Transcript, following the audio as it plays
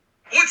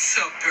What's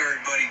up,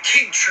 everybody?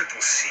 King Triple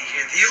C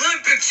here, the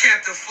Olympic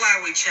champ, the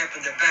flyweight champ,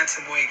 and the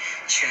bantamweight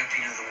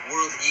champion of the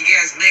world. And you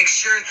guys make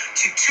sure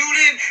to tune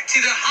in to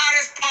the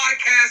hottest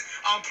podcast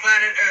on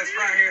planet Earth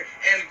right here,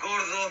 El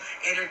Gordo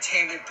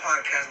Entertainment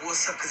Podcast.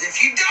 What's up? Because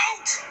if you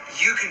don't,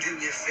 you can do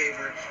me a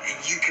favor, and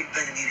you can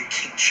better me to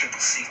King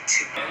Triple C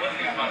too.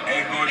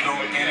 El Gordo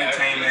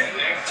Entertainment.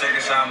 Check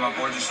us out. My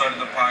boy just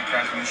started the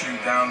podcast. Make sure you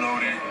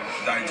download it,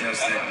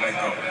 digest it, let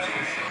go.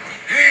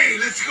 Hey,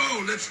 let's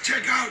go. Let's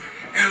check out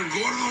El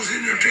Gordo's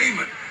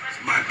Entertainment.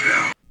 It's my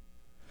pal.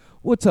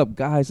 What's up,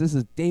 guys? This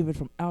is David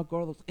from El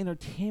Gordo's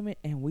Entertainment,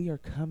 and we are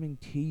coming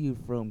to you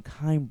from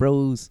Kind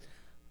Bros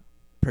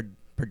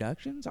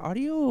Productions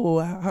Audio.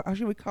 How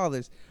should we call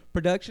this?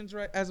 Productions,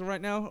 right? As of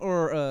right now,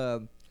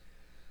 or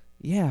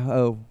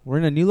we're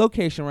in a new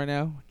location right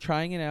now,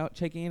 trying it out,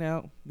 checking it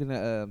out.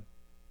 Gonna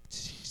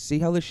see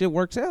how this shit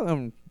works out. I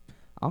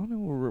don't know.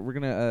 We're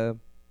gonna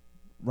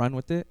run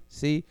with it.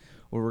 See.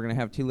 Where we're going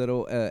to have two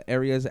little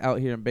areas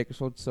out here in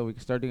Bakersfield so we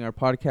can start doing our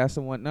podcast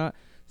and whatnot.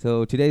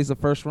 So today's the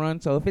first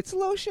run. So if it's a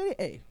little shitty,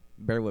 hey,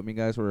 bear with me,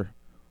 guys.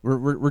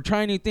 We're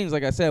trying new things.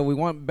 Like I said, we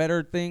want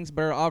better things,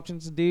 better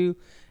options to do.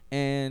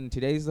 And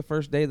today's the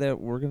first day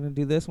that we're going to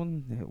do this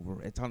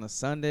one. It's on a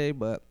Sunday,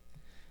 but,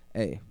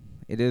 hey,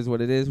 it is what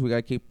it is. We got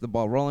to keep the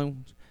ball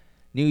rolling.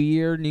 New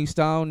year, new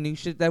style, new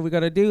shit that we got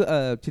to do.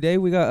 Today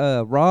we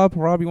got Rob.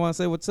 Rob, you want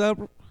to say what's up?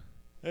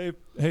 Hey,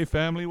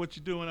 family, what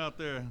you doing out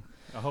there?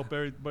 I hope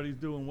everybody's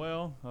doing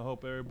well. I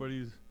hope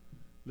everybody's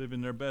living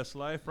their best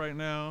life right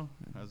now.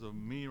 As of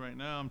me right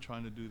now, I'm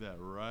trying to do that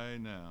right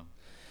now.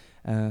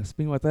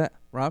 Speaking about that,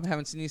 Rob,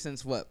 haven't seen you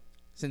since what?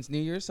 Since New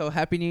Year's. So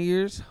happy New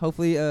Year's.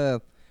 Hopefully,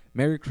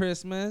 Merry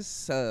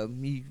Christmas. How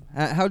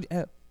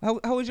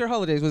was your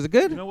holidays? Was it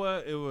good? You know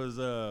what? It was.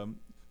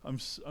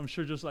 I'm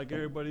sure just like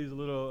everybody's a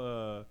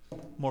little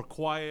more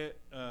quiet.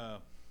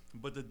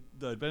 But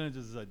the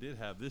advantages I did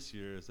have this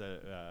year is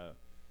that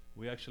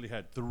we actually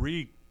had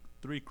three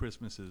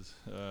Christmases.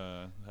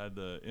 Had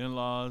the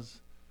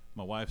in-laws,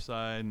 my wife's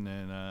side, and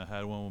then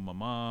had one with my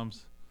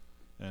mom's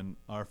and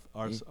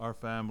our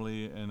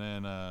family. And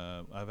then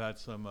I've had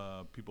some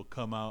people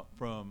come out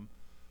from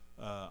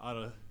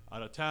out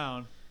of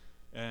town,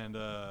 and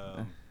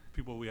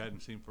people we hadn't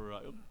seen for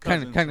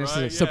cousins, kind of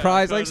right?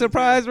 surprise, yeah, like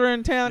surprise, we're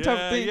in town type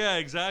of thing. Yeah,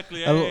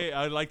 exactly. Hey,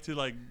 I like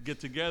to get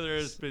together.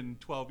 It's been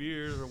 12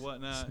 years or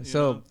whatnot.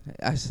 So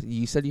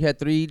you said you had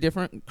 3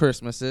 different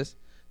Christmases.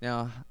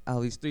 Now,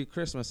 out these 3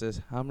 Christmases,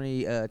 how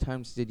many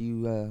times did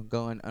you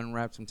go and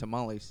unwrap some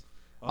tamales?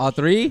 All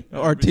 3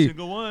 or 2? Every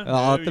single one.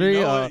 All 3.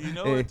 You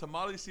know it.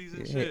 Tamale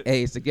season shit.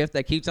 Hey, it's the gift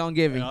that keeps on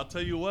giving. And I'll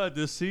tell you what,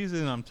 this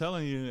season, I'm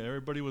telling you,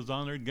 everybody was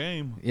on their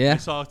game. Yeah. We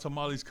saw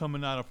tamales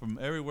coming out from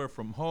everywhere,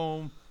 from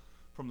home,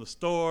 from the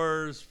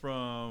stores,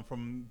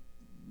 from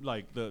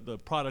like the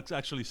products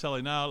actually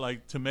selling out,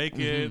 like to make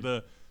it.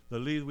 The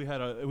leaves, we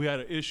had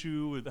an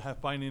issue with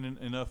finding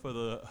enough of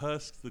the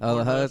husks.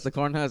 The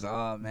corn husks.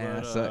 Oh man,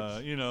 but, that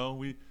sucks.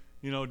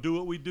 We do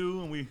what we do,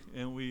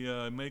 and we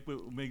make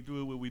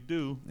do what we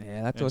do.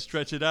 Yeah, that's and what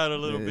stretch it out a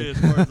little bit as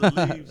far as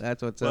the leaves.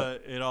 That's what's up.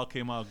 But it all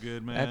came out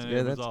good, man. That's good. It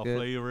was that's all good.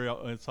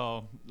 flavor. It's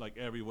all like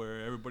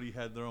everywhere. Everybody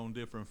had their own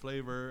different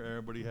flavor.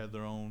 Everybody had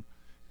their own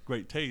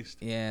great taste.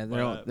 Yeah,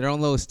 their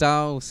own little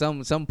style.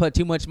 Some put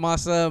too much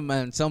masa,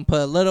 and some put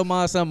a little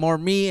masa, more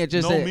meat. It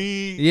just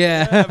meat.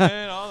 Yeah,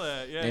 man, all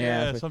that. Yeah.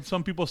 Yeah.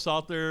 Some people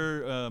salt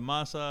their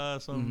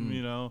masa.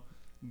 Some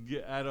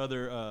add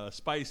other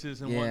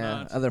spices and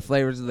whatnot. Other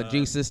flavors of the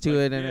juices to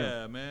it.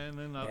 And man.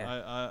 And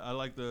I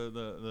like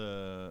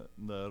the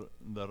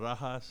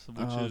rajas,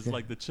 which is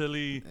like the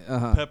chili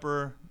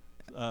pepper.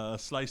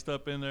 Sliced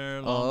up in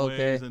there long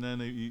ways, and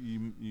then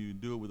you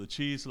do it with a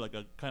cheese, like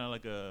a kind of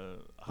like a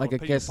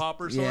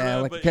popper sort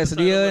of, like a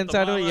quesadilla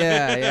inside of it.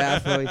 Yeah, I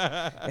feel you.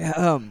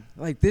 Yeah,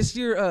 like this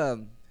year,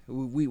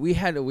 we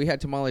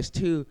had tamales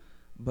too,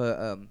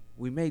 but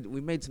we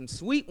made some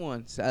sweet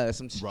ones,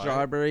 some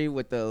strawberry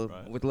with a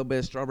little bit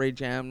of strawberry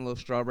jam, little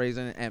strawberries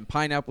in it, and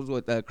pineapples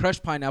with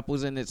crushed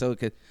pineapples in it, so it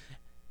could.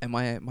 And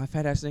my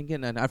fat ass didn't get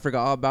none. I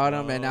forgot all about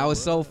them, and I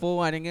was so full,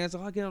 I didn't get it. So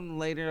I'll get them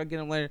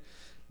later.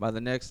 By the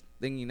next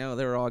thing you know,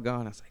 they were all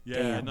gone. I was like,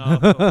 damn. No,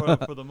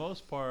 for the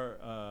most part,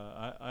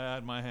 I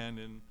had my hand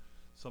in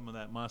some of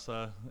that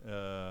masa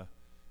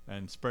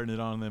and spreading it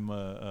on them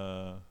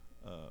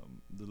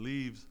the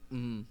leaves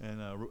and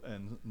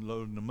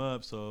loading them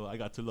up. So I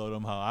got to load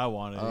them how I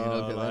wanted.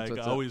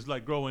 I always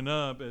like growing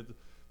up. It's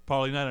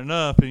probably not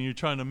enough, and you're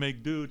trying to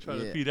make do,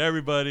 to feed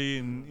everybody,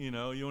 and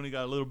you only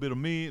got a little bit of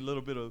meat, a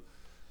little bit of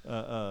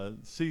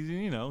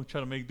season, try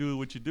to make do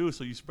what you do,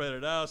 so you spread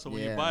it out. So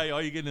when you buy, all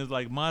you're getting is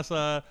like masa,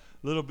 a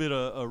little bit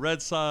of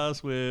red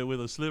sauce with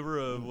a sliver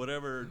of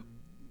whatever,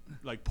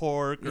 like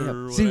pork or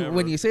whatever. See,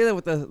 when you say that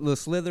with the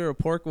slither of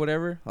pork,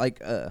 whatever,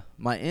 like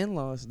my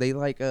in-laws, they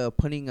like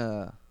putting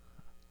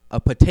a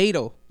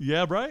potato.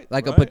 Yeah, right.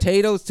 Like right. a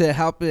potatoes to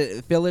help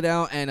it fill it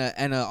out, and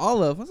a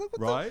olive. I was like,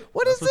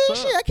 what is That's this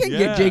what's shit? up. I can't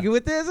get jiggy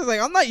with this. I was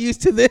like, I'm not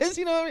used to this.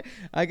 You know what I mean?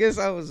 I guess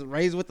I was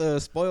raised with a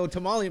spoiled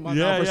tamale in my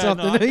mouth or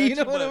something. No, you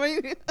know what I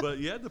mean? But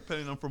yeah,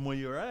 depending on from where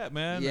you're at,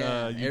 man.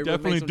 Yeah, you everyone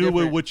definitely makes them do with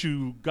different. what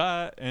you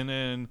got,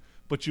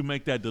 but you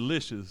make that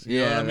delicious. You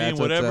know Yeah, what I mean? that's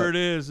what's Whatever up. it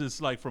is,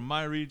 it's like from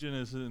my region,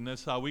 and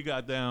that's how we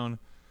got down.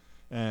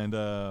 And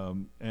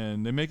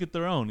they make it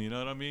their own. You know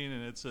what I mean?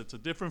 And it's a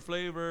different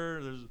flavor.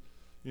 There's,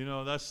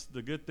 that's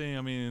the good thing.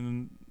 I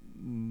mean,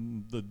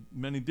 the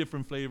many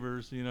different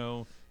flavors.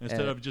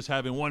 Instead of just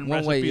having one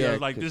recipe. way, yeah,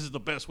 like this is the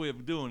best way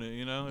of doing it.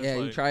 It's Yeah,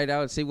 like, you try it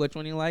out, see which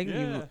one you like.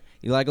 Yeah.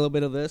 You like a little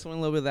bit of this one, a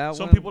little bit of that one.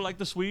 Some people like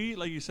the sweet,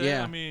 like you said.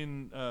 Yeah. I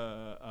mean,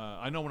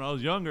 I know when I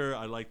was younger,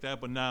 I liked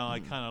that, but now I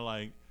kind of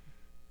like.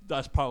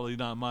 That's probably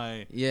not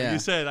my. Yeah. Like you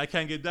said, I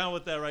can't get down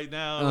with that right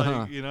now.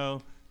 Uh-huh.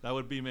 Like that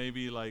would be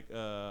maybe like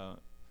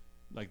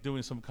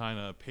doing some kind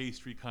of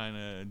pastry kind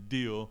of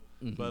deal.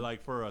 Mm-hmm. But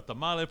like for a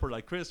tamale for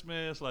like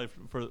Christmas, like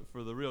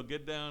for the real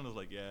get down, it's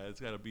like it's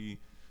got to be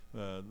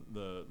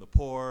the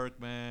pork,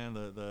 man.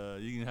 The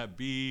you can have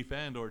beef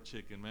and or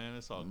chicken, man.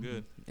 It's all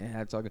good.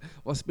 Yeah, it's all good.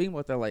 Well, speaking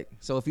about that, like,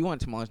 so if you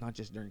want tamales, not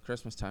just during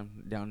Christmas time,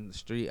 down the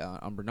street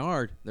on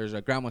Bernard, there's a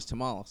Grandma's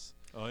Tamales.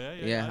 Oh yeah.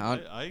 Yeah,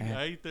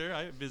 I eat there.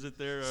 I visit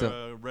there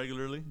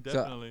regularly.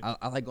 Definitely. So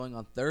I like going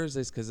on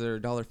Thursdays because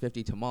they're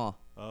 $1.50 tamal.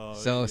 Oh,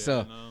 So no.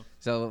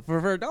 so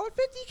for $1.50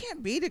 you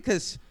can't beat it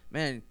because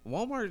man,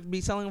 Walmart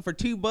be selling them for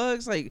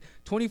 $2, like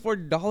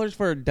 $24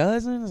 for a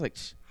dozen. It's like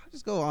I'll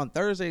just go on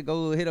Thursday,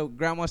 go hit up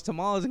Grandma's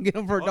Tamales and get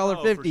them for $1.50. No,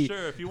 for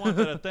sure. If you want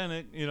that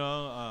authentic,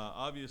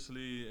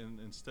 obviously,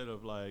 instead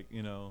of like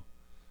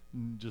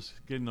just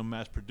getting them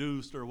mass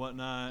produced or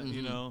whatnot,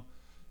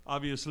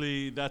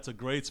 obviously that's a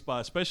great spot,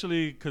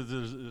 especially because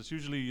there's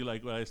usually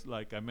like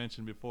I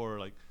mentioned before,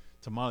 like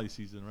tamale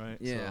season, right?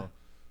 Yeah.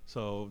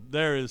 So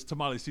there is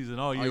tamale season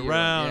all year year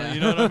round. round, yeah.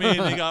 You know what I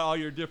mean? They got all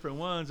your different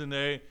ones, and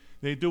they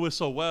do it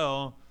so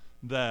well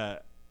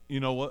that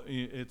what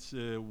it's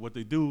what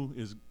they do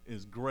is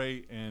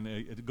great, and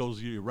it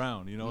goes year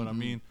round. You know what I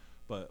mean?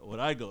 But what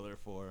I go there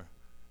for,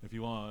 if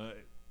you want.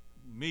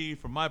 Me,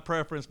 for my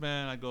preference,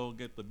 man, I go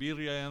get the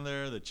birria in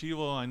there, the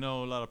chivo. I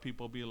know a lot of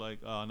people be like,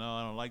 oh, no,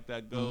 I don't like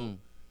that goat.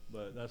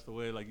 But that's the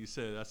way, like you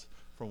said, that's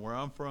from where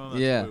I'm from.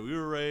 That's the way we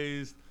were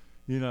raised,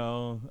 yeah,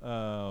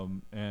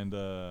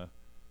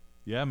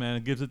 man,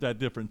 it gives it that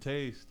different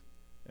taste.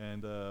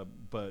 And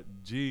but,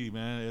 gee,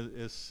 man,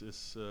 it's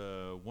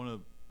one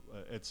of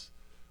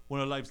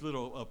life's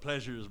little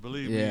pleasures,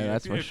 believe me. Yeah,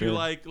 that's for if sure. you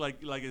like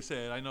I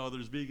said, I know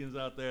there's vegans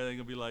out there. They're going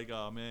to be like,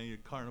 oh, man, you're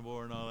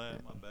carnivore and all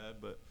that. My bad.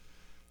 But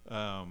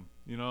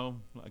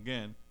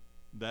again,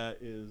 that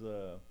is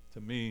to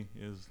me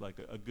is like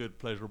a good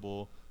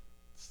pleasurable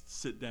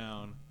sit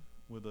down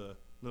with a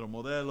little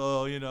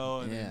modelo, and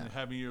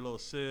having your little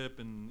sip,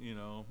 and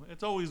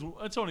it's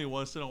only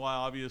once in a while,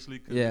 obviously.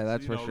 'Cause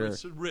that's for sure.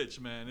 It's rich,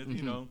 man.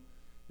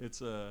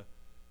 It's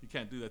you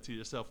can't do that to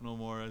yourself no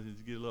more as you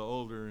get a little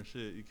older and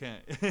shit. You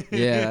can't.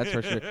 Yeah, that's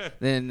for sure.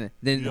 Then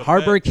The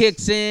Harbor effects.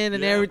 kicks in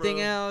and everything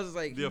bro. else.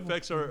 Like The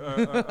effects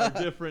are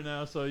different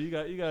now, so you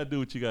got to do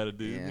what you got to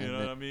do. Yeah, You know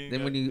what I mean?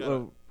 Then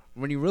Gotta-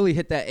 when you really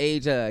hit that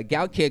age,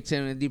 gout kicks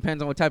in. It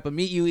depends on what type of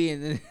meat you eat.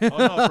 And Oh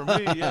no, for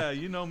me, yeah,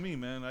 you know me,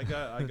 man. I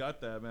got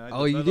that, man.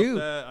 Oh, you do?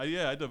 That. I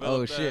developed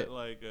Oh, that shit.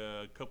 like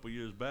a couple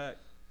years back,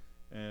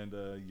 and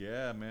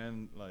yeah,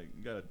 man, like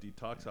you gotta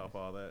detox off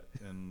all that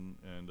and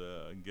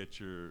get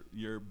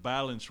your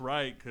balance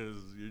right, because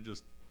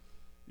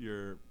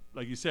you're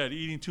like you said,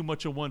 eating too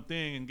much of one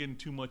thing and getting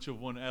too much of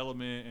one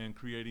element and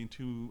creating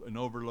an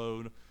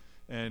overload.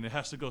 And it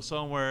has to go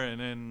somewhere, and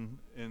then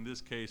in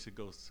this case, it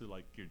goes to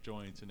like your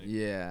joints, and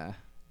it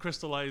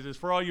crystallizes.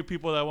 For all you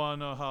people that want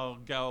to know how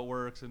gout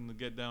works and to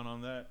get down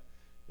on that,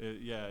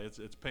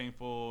 it's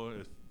painful.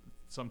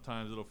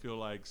 Sometimes it'll feel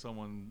like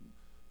someone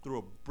threw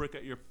a brick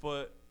at your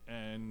foot,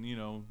 and you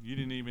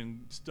didn't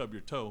even stub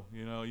your toe.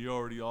 You're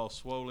already all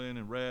swollen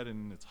and red,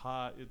 and it's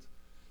hot.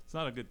 It's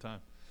not a good time.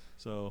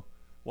 So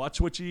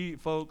watch what you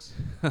eat, folks.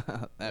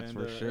 That's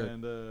for sure.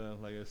 And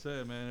like I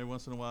said, man, every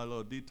once in a while, a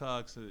little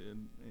detox,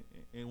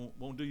 it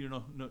won't do you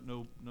no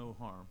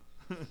harm.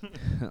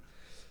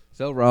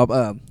 So Rob,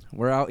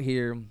 we're out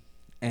here,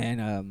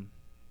 and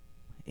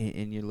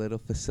in your little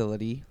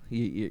facility,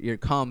 your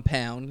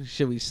compound,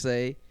 should we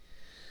say?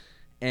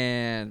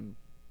 And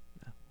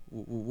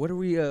what are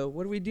we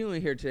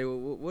doing here today?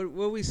 What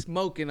are we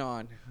smoking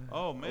on?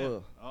 Oh man!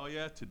 Ugh. Oh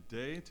yeah!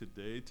 Today.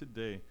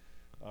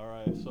 All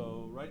right.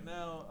 So right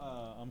now,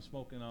 I'm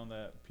smoking on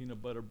that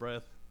peanut butter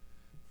breath.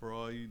 For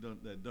all you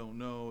that don't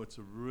know, it's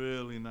a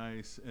really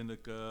nice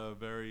indica,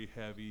 very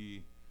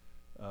heavy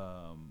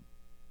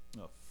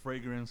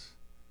fragrance.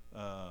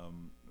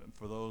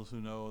 For those who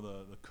know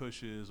the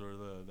Kushes or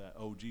that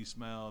OG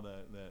smell,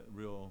 that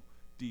real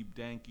deep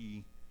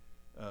danky,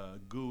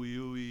 gooey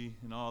ooey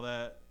and all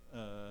that.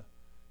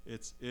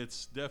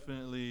 It's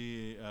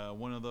definitely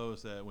one of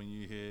those that when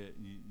you hit,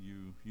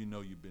 you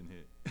know you've been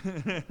hit.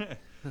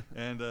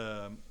 And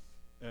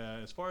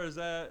as far as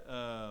that,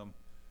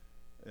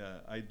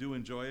 I do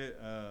enjoy it.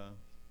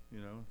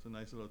 It's a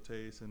nice little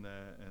taste, and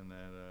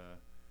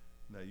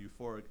that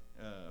euphoric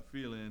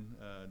feeling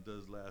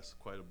does last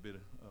quite a bit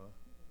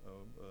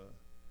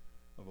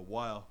of a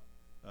while.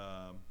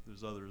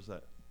 There's others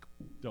that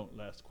don't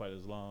last quite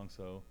as long,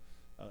 so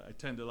I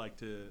tend to like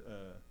to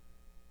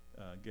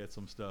get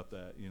some stuff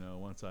that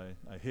once I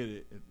hit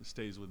it, it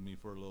stays with me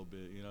for a little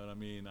bit. You know what I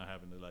mean? Not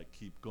having to like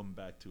keep going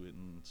back to it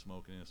and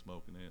smoking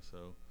it.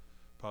 So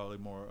probably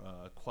more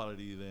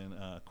quality than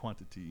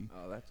quantity.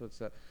 Oh, that's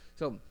what's up.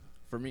 So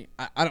for me,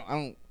 I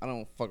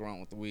don't fuck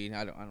around with the weed.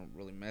 I don't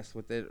really mess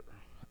with it.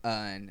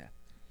 And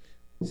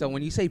so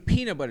when you say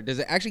peanut butter, does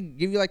it actually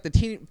give you like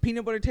the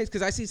peanut butter taste?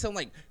 Because I see some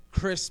like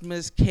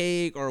Christmas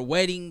cake or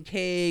wedding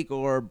cake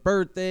or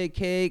birthday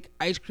cake,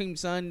 ice cream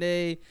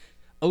sundae,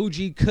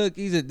 OG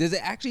cookies. Does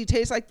it actually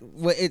taste like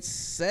what it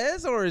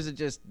says, or is it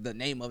just the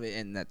name of it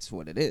and that's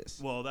what it is?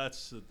 Well,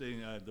 that's the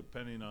thing.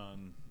 Depending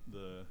on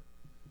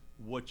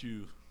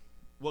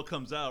what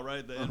comes out,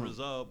 right? The end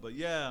result. But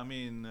yeah, I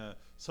mean,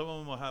 some of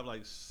them will have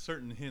like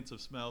certain hints of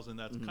smells, and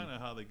that's kind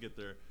of how they get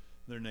their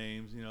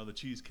names. The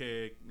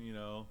cheesecake.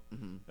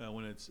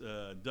 When it's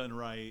done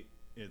right,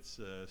 it's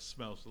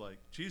smells like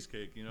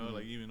cheesecake.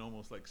 Like even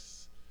almost like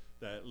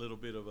that little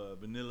bit of a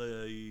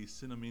vanilla-y,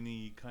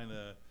 cinnamony kind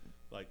of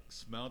like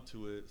smell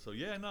to it. So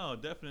yeah, no,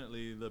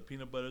 definitely the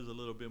peanut butter is a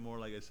little bit more,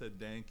 like I said,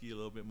 danky, a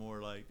little bit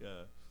more like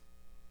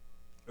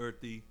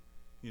earthy,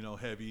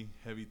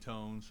 heavy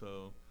tone.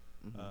 So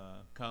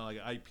kind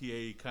of like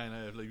IPA, kind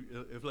of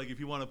if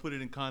you want to put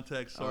it in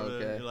context, sort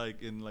of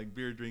like in like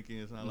beer drinking,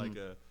 it's not like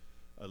a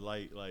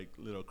light like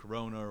little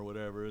Corona or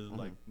whatever. It's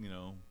like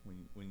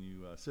when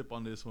you sip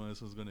on this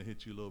one's gonna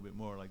hit you a little bit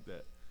more like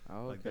that.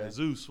 Oh, like that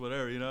Zeus,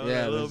 whatever,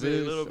 Yeah, a little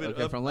bit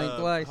okay, up, from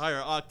lengthwise.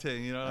 higher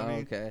octane, you know what I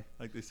mean? Okay.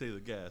 Like they say the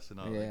gas and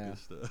all that good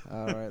stuff.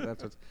 All right,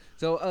 that's what's.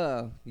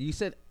 So, you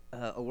said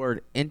a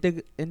word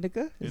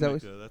indica? Is that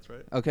what? That's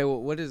right. Okay,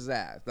 well, what is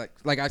that?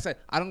 Like I said,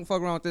 I don't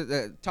fuck around with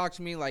it. Talk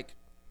to me like,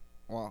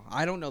 well,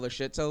 I don't know the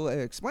shit, so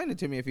explain it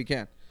to me if you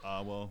can.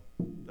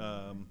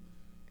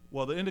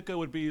 Well, the indica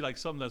would be like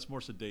something that's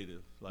more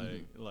sedative.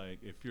 Like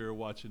if you're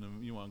watching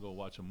you want to go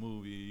watch a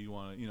movie, you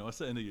want to, it's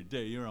the end of your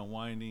day, you're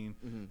unwinding,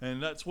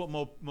 and that's what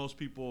most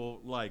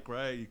people like,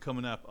 right? You're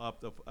coming off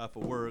of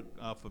work,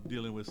 off of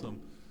dealing with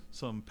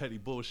some petty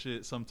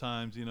bullshit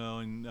sometimes,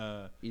 and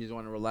you just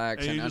want to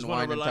relax and you just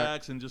want to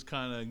relax and and just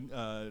kind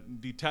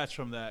of detach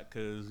from that,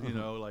 because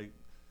like,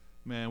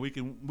 man, we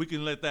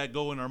can let that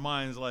go in our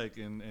minds, like,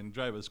 and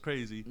drive us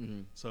crazy.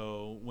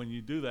 So when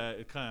you do that,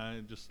 it kind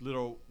of just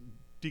little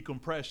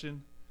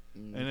decompression,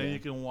 and then you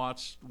can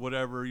watch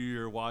whatever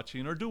you're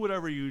watching or do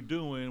whatever you're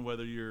doing,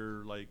 whether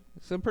you're like.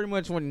 So pretty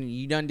much when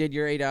you done did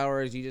your 8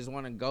 hours, you just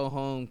want to go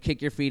home, kick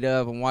your feet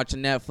up, and watch a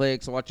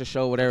Netflix, watch a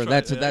show, whatever.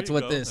 That's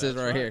what this is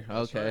right here.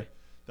 Okay. Right.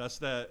 That's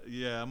that.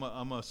 Yeah, I'm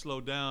gonna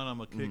slow down. I'm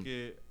gonna kick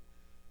it.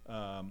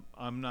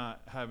 I'm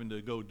not having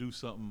to go do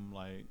something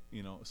like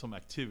some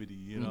activity.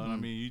 You know what I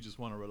mean? You just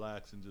want to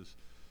relax and just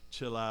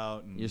chill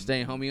out. And you're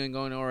staying home. You ain't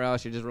going nowhere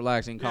else. You're just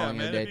relaxing, calling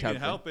it a day. If you can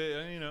help it,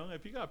 and,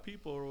 if you got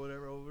people or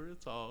whatever over,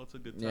 it's a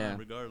good time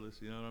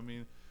regardless. You know what I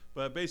mean?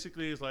 But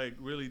basically, it's like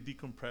really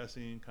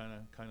decompressing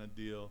kind of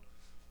deal,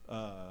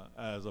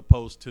 as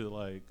opposed to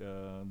like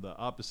the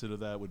opposite of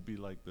that would be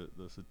like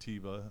the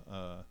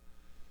sativa,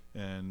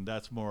 and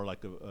that's more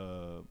like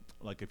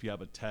like if you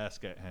have a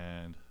task at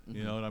hand.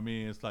 You know what I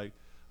mean? It's like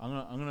I'm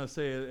gonna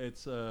say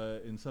it's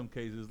in some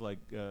cases like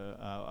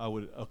I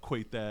would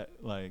equate that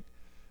like.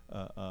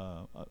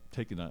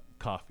 Taking a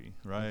coffee,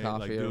 right?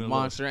 Coffee, like or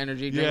Monster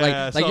Energy drink.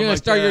 Yeah, like you're gonna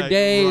start your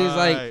day. Right, is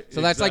like so.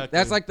 Exactly.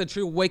 That's like the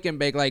true wake and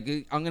bake.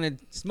 Like I'm gonna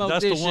smoke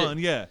that's this the one,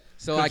 shit, yeah.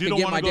 So I can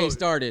get my day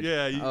started.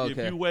 Yeah, if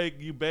you wake,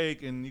 you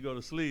bake, and you go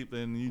to sleep,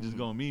 then you just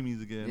go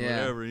memes again,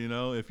 whatever.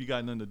 If you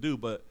got nothing to do,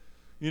 but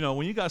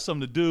when you got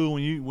something to do,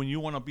 when you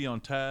want to be on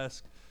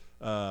task,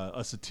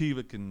 a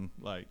sativa can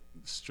like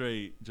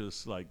straight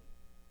just like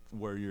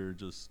where you're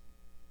just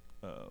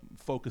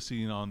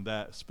focusing on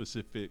that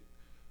specific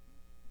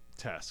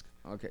task.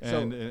 Okay.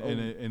 And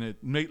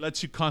it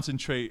lets you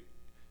concentrate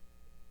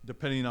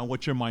depending on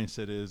what your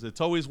mindset is.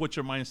 It's always what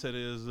your mindset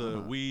is,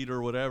 weed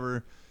or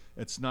whatever.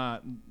 It's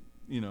not,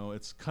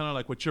 it's kind of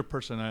like what your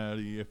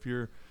personality. If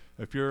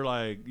you're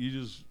like, you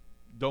just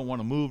don't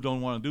want to move,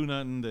 don't want to do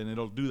nothing, then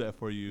it'll do that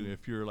for you.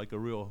 If you're like a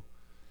real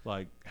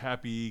like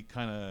happy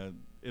kind of,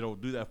 it'll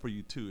do that for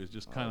you too. It's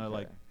just kind of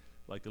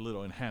like a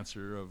little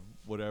enhancer of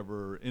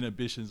whatever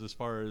inhibitions as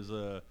far as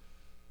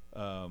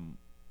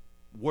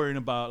worrying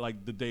about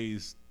like the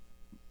day's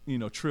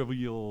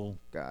trivial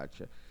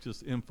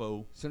just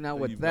info. So now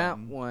with that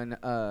one,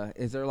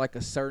 is there like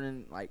a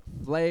certain like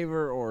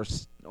flavor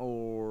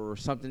or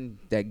something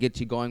that gets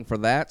you going for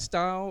that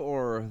style,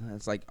 or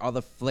it's like all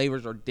the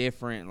flavors are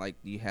different, like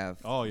you have?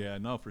 Oh yeah,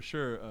 no, for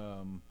sure.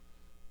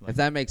 If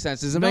that makes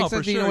sense. Does it make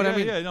sense? Sure. You know what I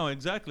mean? Yeah, no,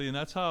 exactly. And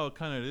that's how it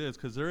kind of is,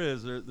 because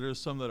there's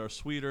some that are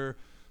sweeter.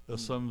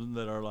 There's some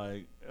that are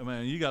like,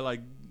 you got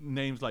like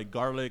names like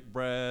garlic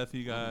breath.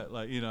 You got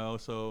like,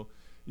 so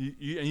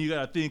you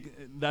got to think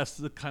that's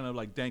the kind of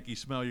like danky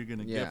smell you're going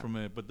to get from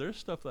it. But there's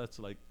stuff that's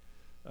like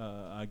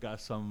I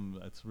got some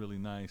that's really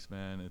nice,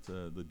 man. It's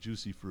the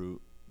juicy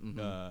fruit,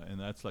 and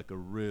that's like a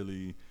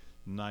really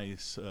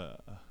nice,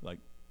 like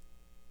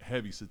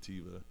heavy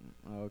sativa.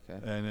 Oh, okay.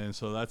 And then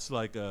so that's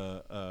like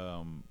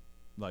a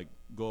like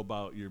go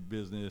about your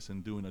business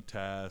and doing a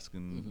task,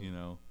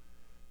 and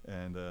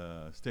and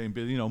staying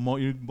busy. You're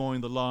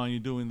mowing the lawn, you're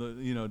doing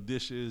the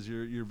dishes,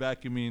 you're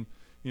vacuuming.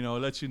 It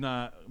lets you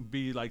not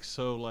be like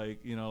so like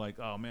like,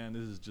 oh man,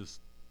 this is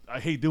just, I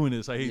hate doing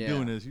this. I hate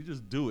doing this. You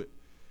just do it,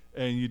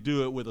 and you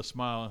do it with a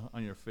smile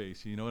on your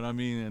face. You know what I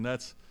mean? And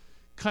that's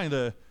kind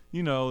of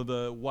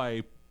the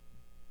why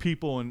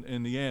people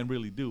in the end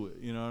really do it.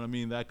 You know what I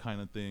mean? That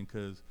kind of thing,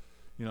 because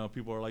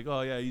people are like,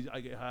 oh yeah, I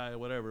get high,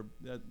 whatever.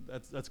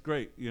 That's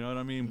great. You know what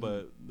I mean?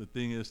 But the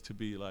thing is to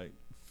be like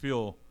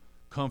feel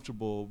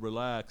comfortable,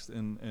 relaxed,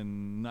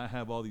 and not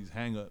have all these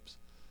hang-ups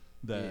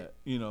that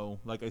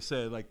like I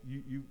said, like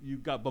you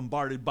got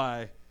bombarded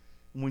by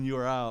when you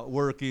were out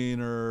working,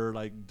 or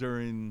like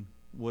during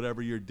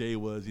whatever your day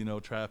was,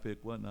 traffic,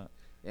 whatnot.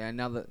 Yeah,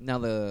 now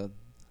the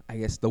I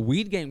guess the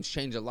weed game's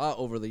changed a lot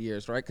over the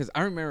years, right? Because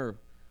I remember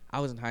I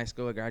was in high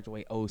school. I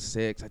graduated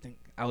 '06. I think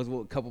I was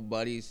with a couple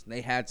buddies.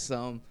 They had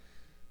some,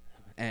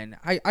 and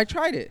I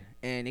tried it,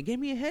 and it gave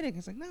me a headache.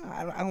 It's like, no,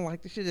 I don't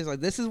like this shit. It's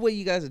like, this is what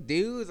you guys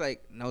do. It's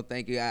like, no,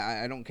 thank you.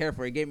 I don't care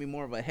for it. It gave me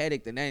more of a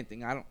headache than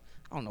anything. I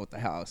don't know what the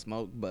hell I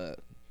smoked, but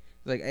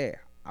it's like, hey,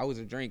 I was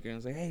a drinker, and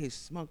it's like, hey,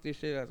 smoke this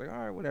shit. I was like, all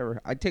right,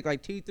 whatever. I'd take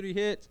like 2-3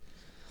 hits.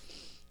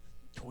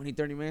 20,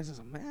 30 minutes. I was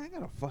like, man, I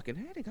got a fucking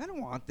headache. I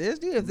don't want this,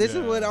 dude. If this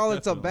is what all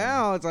it's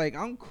about, it's like,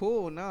 I'm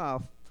cool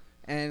enough.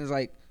 And it's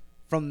like,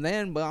 from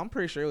then, but I'm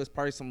pretty sure it was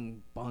probably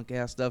some bunk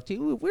ass stuff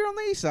too. We're on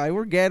the east side.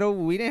 We're ghetto.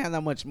 We didn't have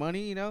that much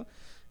money,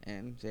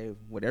 and say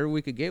whatever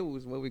we could get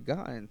was what we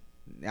got. And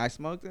I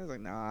smoked it. I was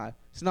like, nah,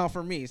 it's not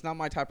for me. It's not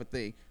my type of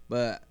thing.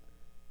 But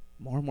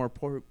more and more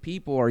poor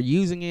people are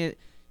using it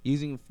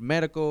for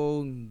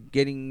medical,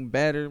 getting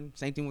better.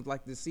 Same thing with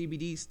like the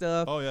CBD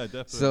stuff. Oh yeah,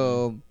 definitely.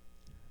 So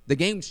the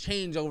game's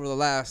changed over the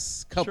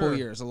last couple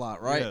years a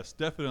lot, right? Yes,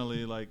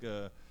 definitely. Like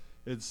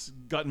it's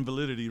gotten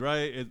validity,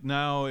 right?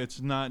 Now it's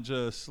not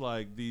just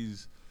like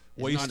these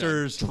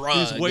wasters,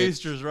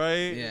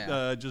 right?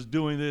 Yeah. Just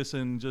doing this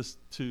and just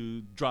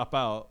to drop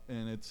out,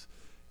 and it's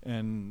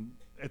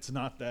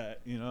not that.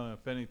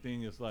 If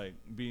anything, it's like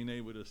being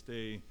able to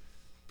stay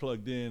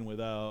plugged in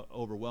without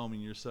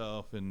overwhelming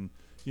yourself, and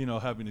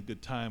having a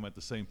good time at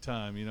the same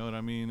time. You know what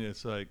I mean?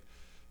 It's like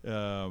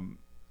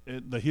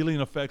the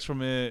healing effects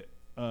from it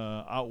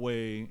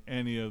outweigh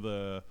any of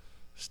the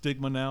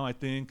stigma now. I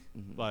think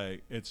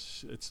like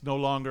it's no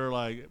longer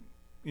like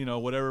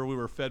whatever we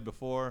were fed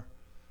before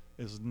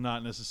is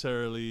not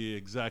necessarily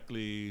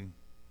exactly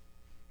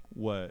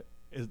what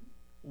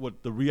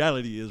the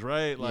reality is,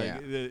 right?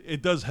 Like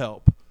it does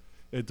help,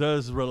 it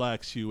does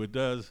relax you, it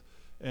does,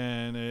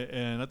 and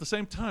at the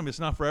same time it's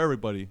not for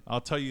everybody. I'll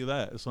tell you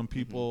that some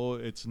people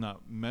it's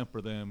not meant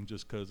for them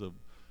just because of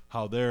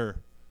how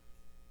their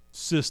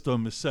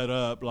system is set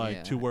up,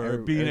 like to where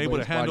being able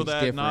to handle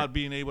that, different. Not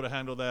being able to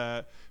handle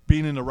that,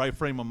 being in the right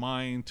frame of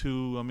mind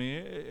too. I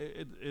mean,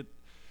 it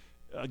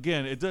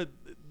again, it does,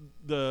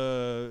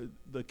 the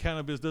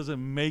cannabis doesn't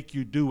make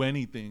you do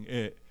anything.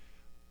 It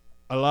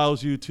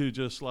allows you to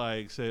just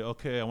like say,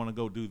 okay, I want to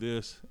go do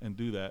this and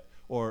do that,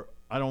 or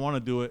I don't want to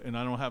do it and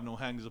I don't have no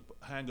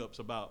hang-ups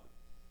about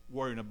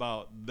worrying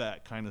about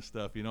that kind of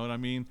stuff. You know what I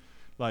mean?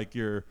 Like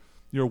your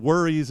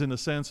worries in the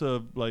sense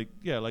of like,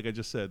 yeah, like I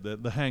just said,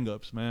 the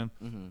hang-ups, man,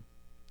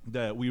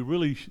 that we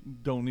really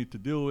don't need to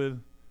deal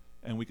with,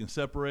 and we can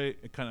separate.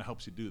 It kind of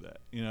helps you do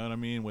that. You know what I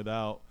mean?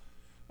 Without,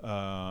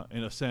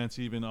 in a sense,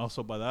 even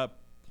also by that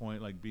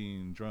point, like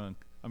being drunk.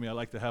 I mean, I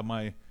like to have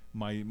my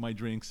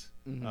drinks,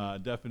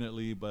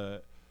 definitely,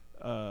 but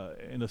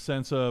in a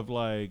sense of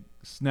like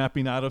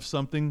snapping out of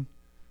something,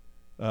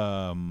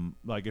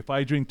 like if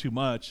I drink too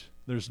much,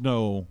 there's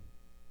no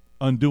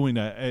undoing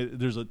that.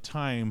 There's a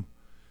time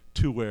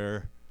to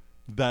where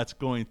that's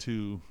going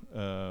to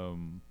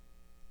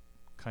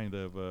kind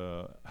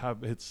of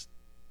have its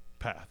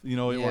path,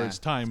 or its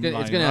time.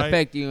 It's going to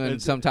affect you in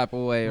some type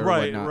of way, or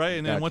right, whatnot. right.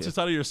 And then once it's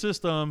out of your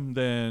system,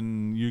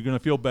 then you're going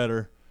to feel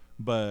better.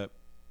 But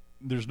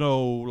there's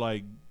no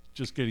like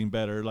just getting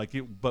better.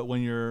 But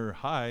when you're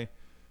high,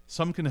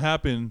 something can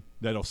happen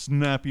that'll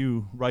snap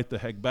you right the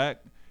heck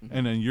back,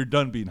 and then you're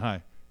done being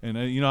high. And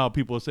then, you know how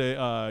people say,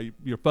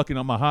 "You're fucking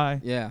on my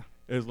high." Yeah,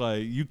 it's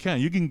like you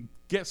can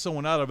get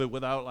someone out of it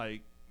without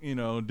like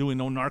doing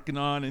no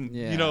narconon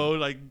and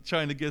like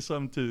trying to get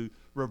something to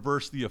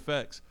reverse the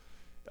effects.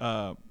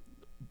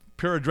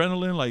 Pure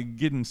adrenaline, like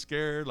getting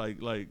scared, like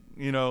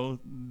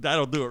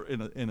that'll do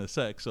it in a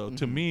sec. So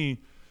to me,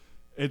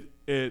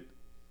 it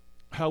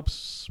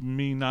helps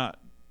me not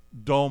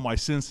dull my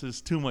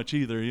senses too much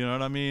either. You know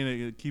what I mean?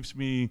 It keeps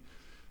me.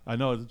 I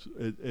know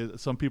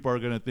some people are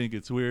gonna think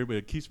it's weird, but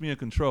it keeps me in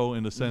control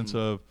in the sense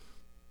of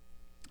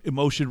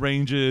emotion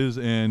ranges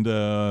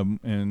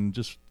and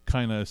just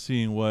kind of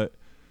seeing what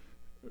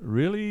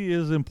really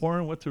is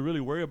important, what to really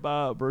worry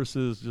about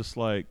versus just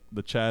like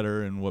the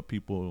chatter and what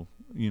people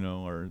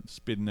are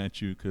spitting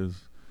at you, because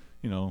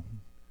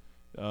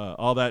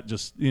all that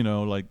just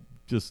like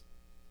just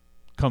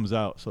comes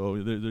out.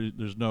 So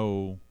there's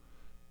no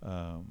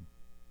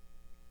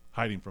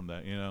hiding from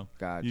that.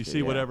 Gotcha, You see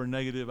yeah. whatever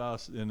negative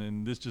out, and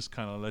then this just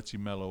kind of lets you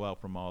mellow out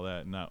from all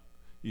that and not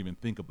even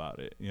think about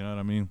it. You know what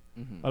I mean?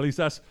 Mm-hmm. At least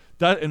that's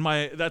in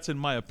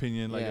my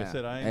opinion. Like I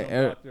said, I ain't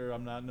no doctor.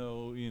 I'm not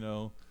no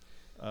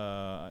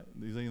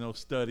these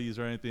studies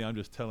or anything. I'm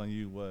just telling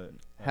you what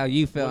how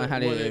you feel and how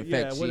it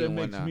affects you what it and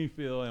makes whatnot. me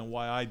feel and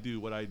why I do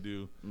what I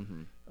do.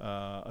 Mm-hmm.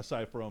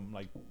 Aside from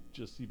like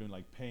just even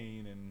like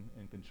pain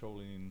and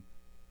controlling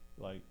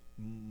like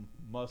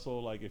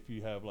muscle, like if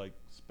you have like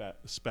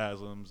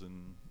spasms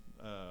and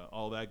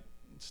all that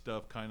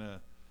stuff, kind of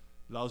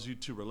allows you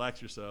to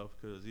relax yourself,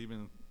 because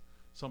even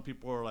some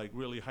people are like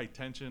really high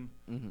tension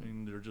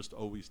and they're just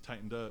always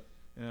tightened up,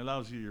 and it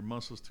allows your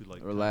muscles to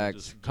like relax,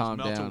 just calm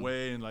melt down,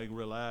 away and like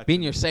relax. be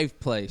in your safe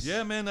place.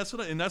 Yeah, man,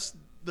 and that's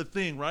the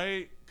thing,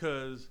 right?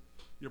 Because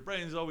your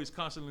brain is always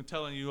constantly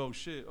telling you, oh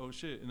shit,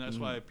 and that's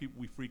why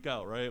we freak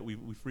out, right? We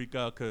freak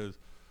out because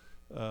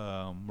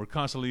we're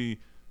constantly,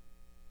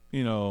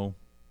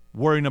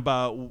 worrying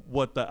about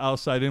what the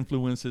outside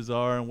influences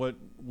are and what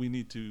we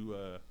need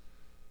to,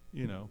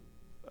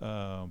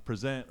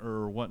 present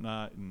or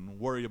whatnot, and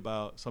worry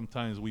about.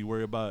 Sometimes we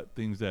worry about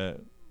things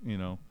that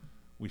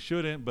we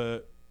shouldn't,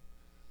 but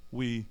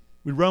we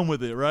run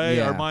with it, right?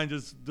 Yeah. Our mind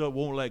just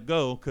won't let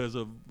go because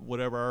of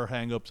whatever our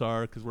hang-ups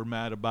are, because we're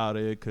mad about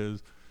it,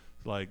 because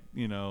like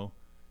you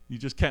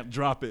just can't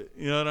drop it,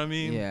 you know what I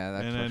mean? Yeah,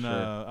 that's and for then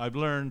sure. I've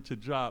learned to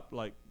drop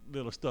like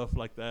little stuff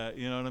like that,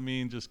 you know what I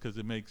mean, just because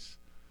it makes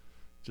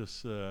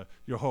just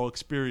your whole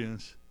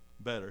experience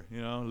better,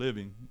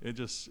 living. It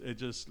just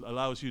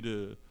allows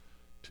you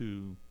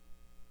to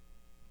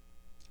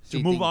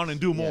move on and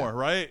do more,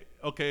 right?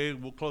 Okay,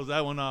 we'll close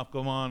that one off,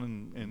 go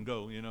on and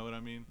go, you know what I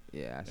mean?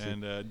 Yeah, I see.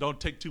 And don't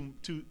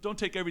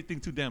take everything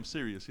too damn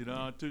serious,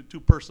 too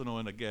personal,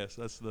 and I guess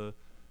that's the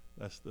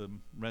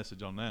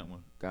message on that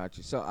one.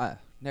 Gotcha. So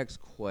next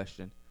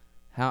question.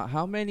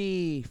 How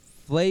many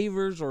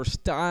flavors or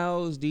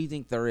styles do you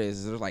think there is?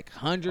 Is there like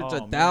hundreds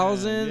of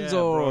thousands, yeah,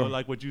 or bro,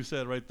 like what you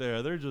said right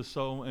there? They're just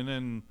so, and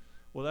then,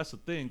 well, that's the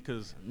thing,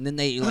 because and then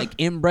they like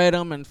inbred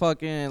them and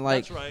fucking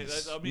like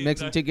that's right.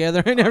 mix them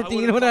together and everything.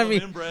 You know what I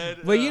mean? Inbred,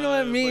 but you know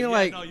what I mean? Yeah,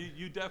 like no,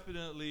 you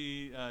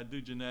definitely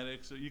do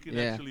genetics, so you can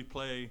Yeah. actually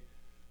play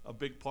a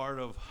big part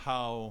of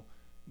how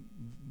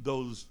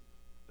those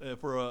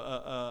for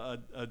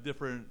a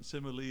different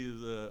simile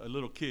is a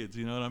little kids.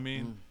 You know what I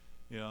mean?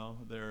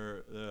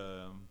 They're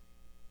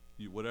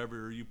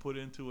whatever you put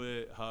into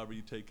it, however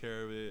you take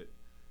care of it,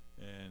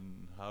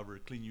 and however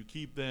clean you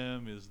keep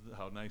them is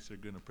how nice they're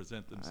going to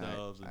present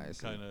themselves. And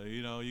kind of,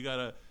 you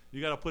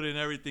gotta put in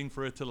everything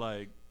for it to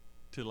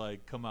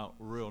like come out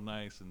real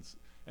nice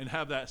and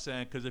have that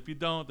scent. Because if you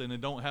don't, then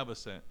it don't have a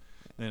scent,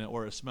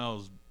 or it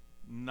smells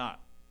not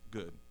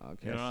good.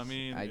 Okay. You know what I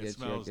mean? I It get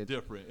smells you.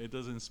 different. It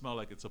doesn't smell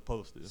like it's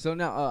supposed to. So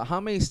now, how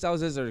many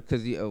styles is there?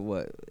 Because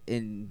what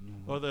in?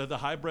 Well, the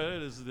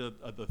hybrid is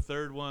the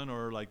third one,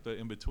 or like the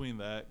in between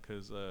that,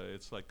 because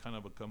it's like kind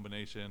of a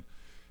combination.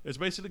 It's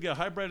basically a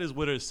hybrid is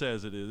what it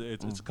says it is.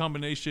 It's a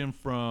combination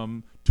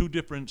from two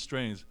different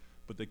strains,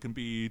 but they can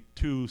be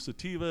two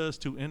sativas,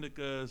 two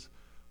indicas,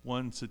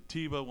 one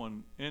sativa,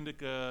 one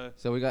indica.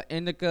 So we got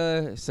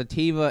indica,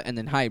 sativa, and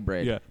then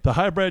hybrid. Yeah, the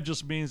hybrid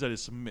just means that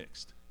it's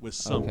mixed with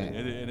something,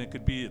 Okay. and it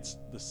could be it's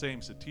the same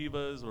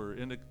sativas or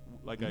indica,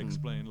 like I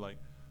explained, like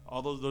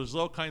there's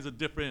all kinds of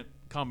different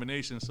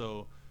combinations.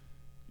 So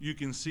you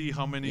can see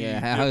how many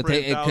different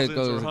it could thousands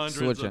go or hundreds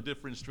switching. of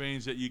different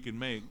strains that you can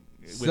make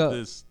with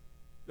this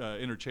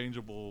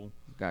interchangeable.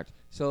 Gotcha.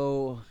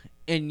 So,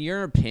 in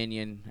your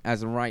opinion,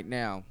 as of right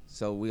now,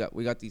 so we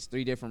got these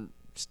three different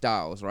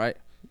styles, right?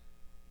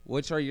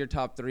 Which are your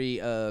top three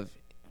of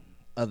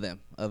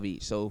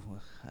each? So,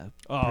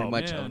 pretty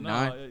much man,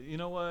 9. You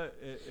know what?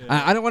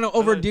 I don't want to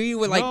overdo you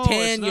with like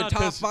 10. Your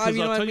top 5. You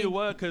know I'll what I tell mean? you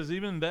what, because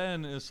even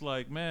then it's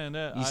like, man,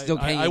 You still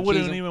can't I choose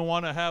wouldn't them? even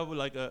want to have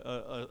like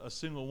a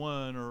single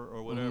one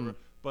or whatever.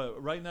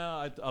 But right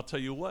now, I'll tell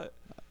you what.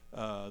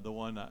 The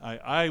one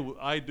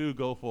I do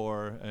go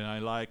for and I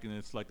like, and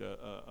it's like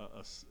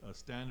a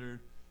standard,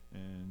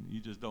 and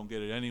you just don't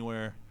get it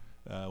anywhere,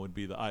 would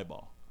be the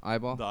eyeball.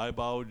 Eyeball? The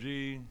eyeball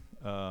G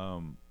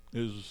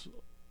is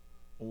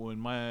when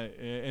my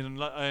and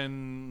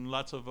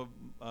lots of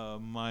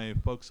my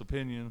folks'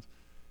 opinions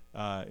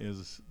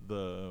is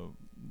the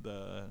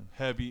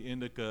heavy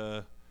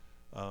indica,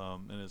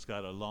 and it's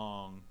got a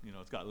long,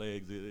 it's got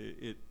legs.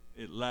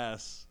 It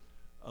lasts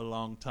a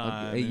long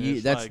time. Okay.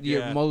 It's That's like,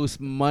 your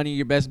most money,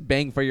 your best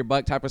bang for your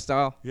buck type of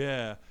style.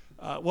 Yeah.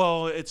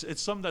 Well,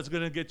 it's something that's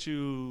gonna get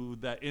you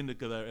that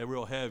indica, that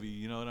real heavy.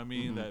 You know what I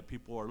mean? That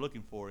people are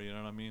looking for. You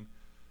know what I mean?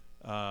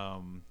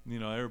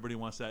 Everybody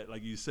wants that,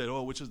 like you said.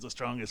 Oh, which is the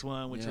strongest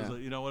one?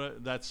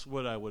 That's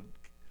what I would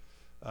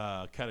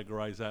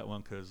categorize that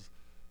one, because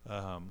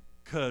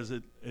because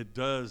it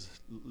does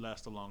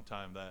last a long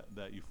time,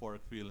 that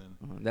euphoric feeling.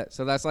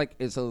 So that's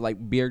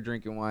like beer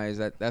drinking wise,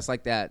 that's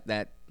like that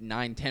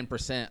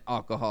 9-10%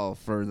 alcohol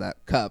for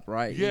that cup,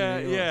 right? Yeah.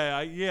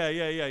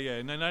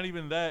 And then not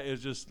even that,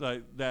 it's just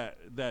like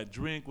that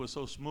drink was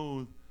so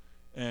smooth,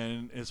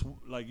 and it's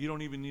like you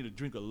don't even need to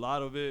drink a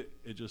lot of it.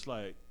 It just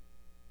like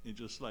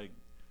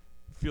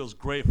feels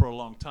great for a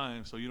long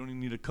time, so you don't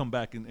even need to come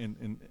back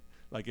and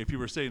like if you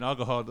were saying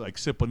alcohol, like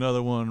sip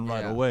another one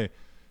right away.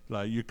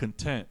 Like you're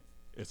content.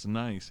 It's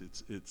nice.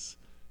 It's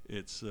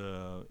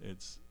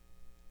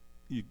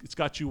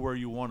got you where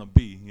you want to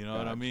be. You know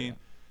what I mean?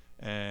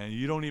 And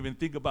you don't even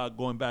think about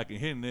going back and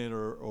hitting it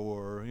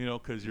or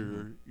because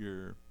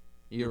you're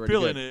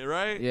feeling it,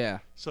 right? Yeah.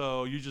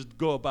 So you just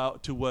go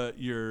about to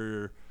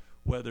whether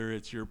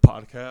it's your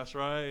podcast,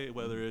 right?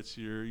 Whether it's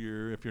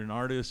your if you're an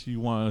artist, you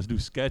want to do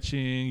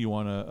sketching, you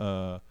want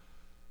to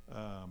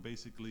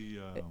basically.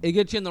 It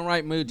gets you in the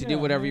right mood to do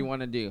whatever you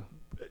want to do.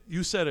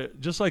 You said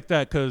it just like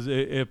that, because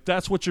if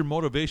that's what your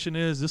motivation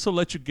is, this will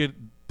let you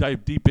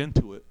dive deep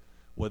into it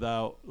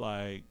without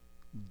like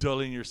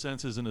dulling your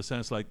senses, in a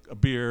sense like a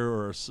beer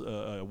or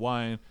a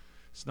wine.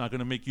 It's not going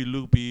to make you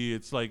loopy.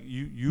 It's like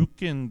you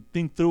can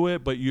think through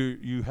it, but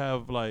you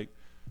have like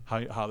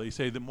how they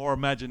say, the more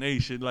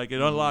imagination, like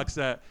it unlocks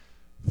that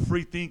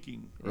free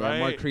thinking, right?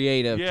 More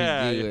creative to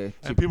do it.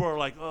 And people are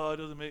like, oh, it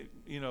doesn't make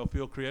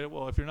feel creative.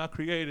 Well, if you're not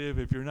creative,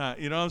 if you're not,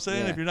 you know what I'm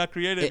saying? If you're not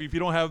creative, if you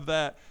don't have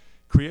that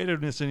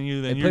creativeness in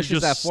you, then you're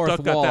just stuck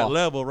at that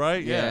level,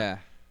 right? Yeah.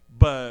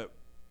 But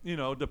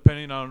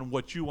depending on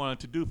what you want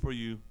it to do for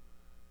you,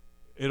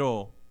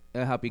 it'll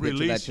help you get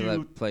to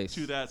that place,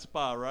 to that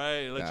spot,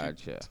 right?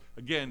 Gotcha.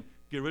 Again,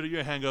 get rid of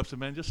your hang-ups,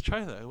 and man, just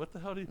try that. What the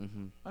hell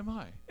am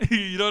I?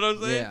 You know what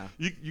I'm saying?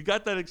 Yeah. You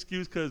got that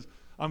excuse because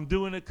I'm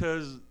doing it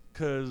because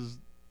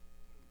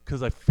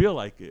I feel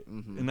like it,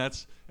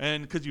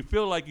 and because you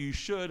feel like you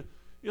should,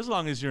 as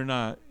long as you're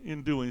not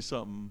doing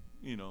something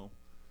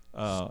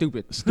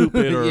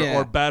stupid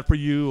or bad for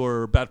you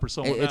or bad for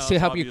someone else. It's to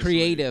help you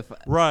creative.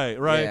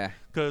 Right.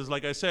 Because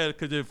like I said,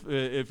 because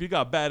if you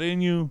got bad in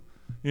you,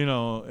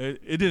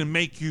 it didn't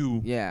make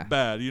you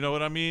bad. You know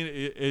what I mean?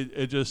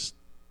 It just,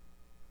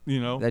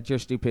 that's your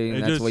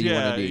stupidity. That's what you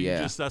want to do.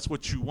 Yeah. That's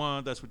what you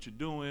want. That's what you're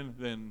doing.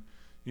 Then,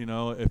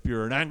 if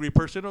you're an angry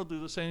person, it'll do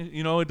the same.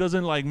 It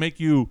doesn't like make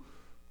you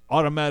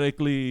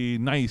automatically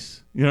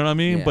nice. You know what I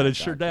mean? Yeah, but it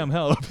sure damn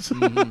helps.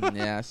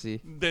 Yeah, I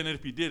see. Then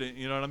if you didn't,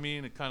 you know what I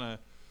mean? It kind of,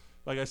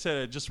 like I said,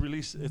 it just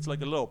it's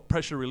like a little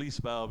pressure release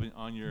valve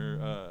on your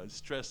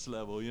stress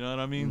level. You know what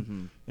I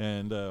mean?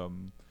 And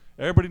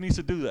everybody needs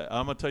to do that.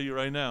 I'm gonna tell you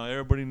right now,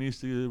 everybody needs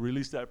to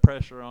release that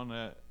pressure on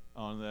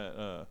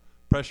that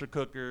pressure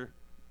cooker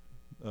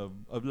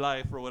of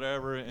life or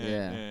whatever,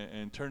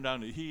 and turn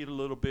down the heat a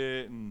little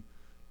bit and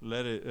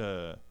let it,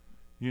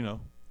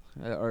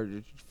 or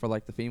for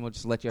like the female,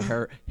 just let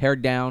your hair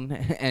down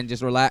and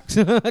just relax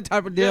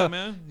type of deal. Yeah,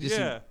 man.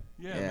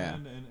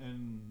 Man.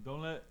 And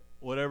don't let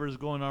whatever's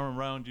going on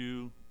around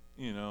you,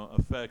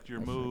 affect your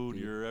mood,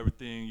 your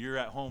everything. You're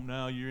at home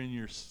now. You're in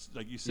your,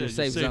 like you said,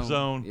 your safe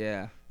zone.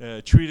 Yeah.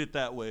 Treat it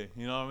that way.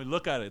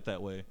 Look at it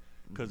that way.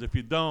 Because if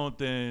you don't,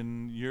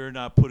 then you're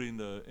not putting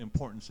the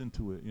importance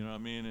into it. You know what I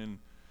mean? And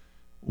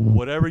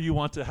whatever you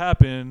want to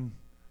happen,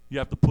 you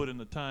have to put in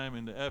the time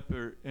and the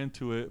effort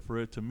into it for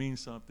it to mean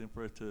something,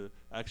 for it to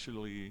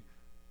actually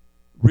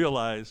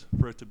realize,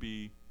 for it to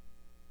be,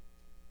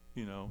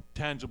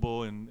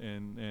 tangible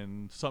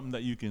and something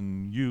that you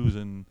can use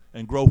and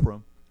grow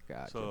from.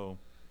 Gotcha.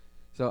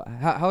 So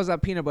how's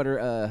that peanut butter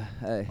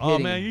oh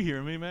man, you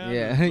hear me, man?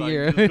 Yeah,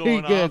 you're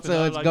going good.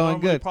 So it's going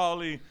good.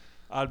 Probably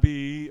I'd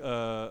be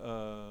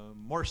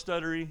more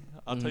stuttery.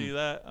 I'll tell you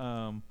that.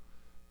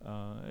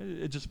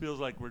 It just feels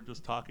like we're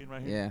just talking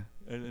right here.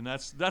 Yeah. And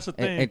that's the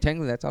thing. And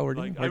technically, that's all we're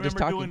doing. I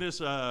remember doing this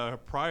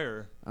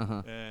prior.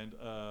 And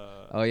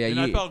and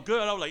I felt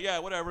good. I was like, yeah,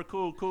 whatever,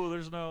 cool.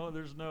 There's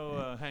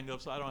no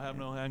hang-ups. I don't have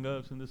no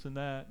hang-ups and this and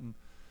that.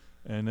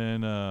 And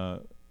then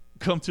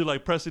come to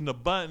like pressing the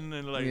button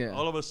and like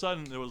all of a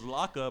sudden there was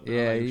lockup. And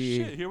I'm like,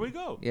 shit, here we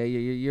go. Yeah,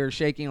 you're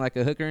shaking like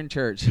a hooker in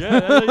church. Yeah,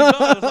 there you go.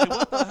 I was like,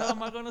 what the hell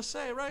am I gonna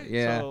say, right?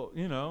 Yeah. So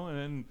and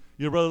then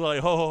your brother's like,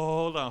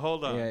 hold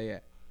on. Yeah.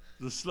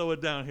 Just slow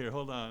it down here.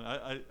 Hold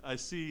on. I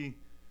see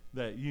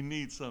that you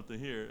need something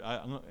here.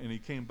 And he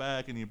came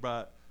back and he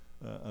brought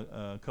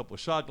a couple of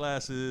shot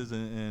glasses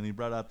and he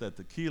brought out that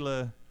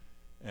tequila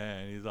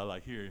and he's all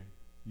like, here,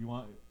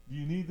 do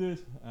you need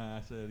this?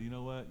 I said, you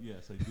know what?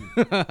 Yes, I do.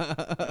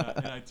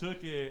 and I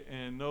took it,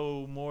 and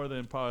no more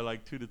than probably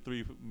like 2 to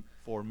 3,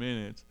 4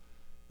 minutes,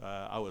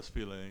 I was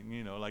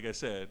feeling, like I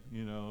said,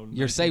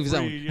 your safe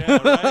zone. Yeah,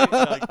 right.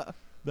 Like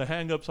the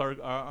hang-ups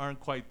aren't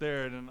quite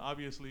there, and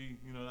obviously,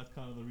 that's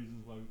kind of the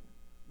reasons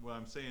why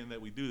I'm saying that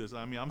we do this.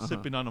 I mean, I'm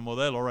sipping on a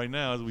Modelo right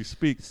now as we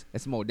speak.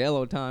 It's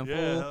Modelo time. Yeah,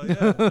 hell yeah,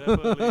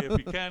 definitely. If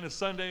you can, it's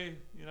Sunday.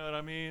 You know what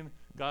I mean?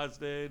 God's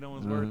day. No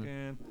one's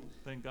working.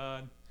 Thank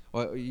God.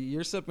 Well,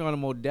 you're sipping on a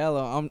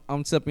Modelo.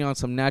 I'm sipping on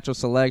some natural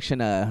selection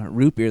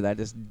root beer that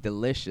is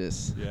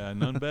delicious. Yeah,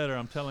 none better.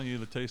 I'm telling you,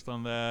 the taste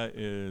on that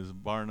is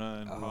bar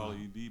none,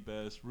 probably the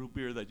best root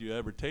beer that you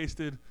ever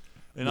tasted.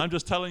 And I'm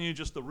just telling you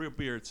just the root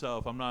beer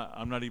itself. I'm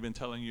not even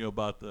telling you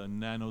about the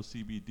nano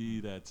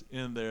CBD that's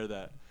in there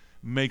that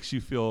makes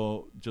you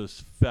feel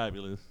just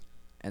fabulous.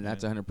 And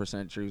that's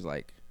 100% true.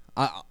 Like,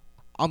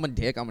 I'm a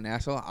dick. I'm an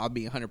asshole. I'll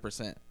be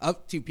 100%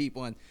 up to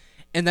people,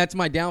 and that's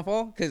my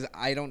downfall because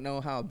I don't know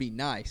how to be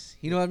nice.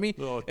 You know what I mean?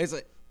 Well, it's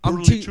like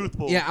I'm too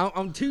truthful. Yeah,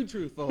 I'm too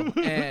truthful.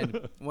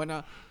 And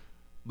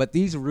but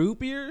these root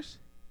beers,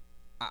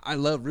 I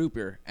love root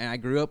beer, and I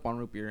grew up on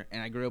root beer,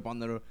 and I grew up on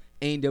the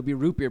A&W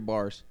root beer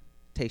bars.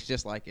 Tastes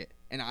just like it,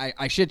 and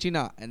I shit you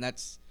not, and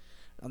that's.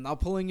 I'm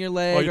not pulling your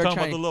leg. Oh, you're or talking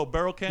trying, about the little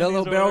barrel candies? The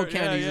little barrel Yeah,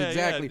 candies, yeah,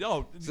 exactly. Yeah.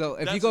 Oh, so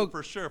if that's you go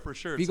for sure.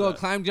 if you go that.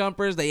 climb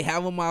jumpers, they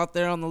have them out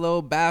there on the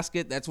little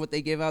basket. That's what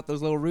they give out,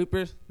 those little root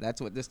beers.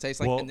 That's what this tastes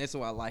like, Well, and this is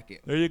why I like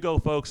it. There you go,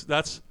 folks.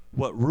 That's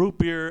what root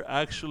beer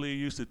actually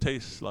used to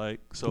taste like.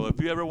 So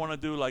if you ever want to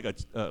do like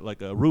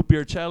a root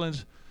beer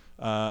challenge,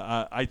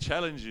 I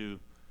challenge you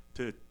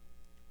to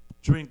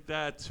drink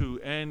that to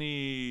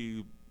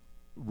any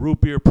root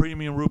beer,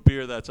 premium root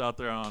beer that's out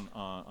there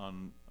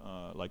on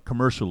like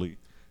commercially.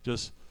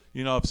 Just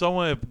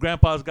if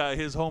Grandpa's got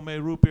his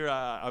homemade root beer,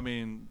 I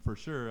mean for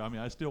sure. I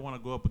mean I still want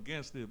to go up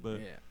against it, but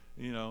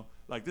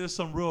like there's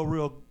some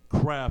real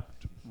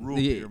craft root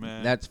beer,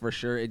 man. That's for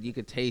sure. And you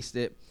could taste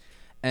it.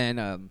 And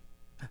I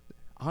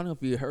don't know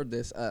if you heard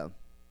this. Do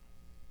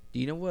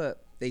you know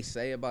what they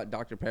say about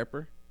Dr.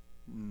 Pepper?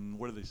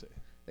 What do they say?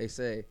 They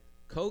say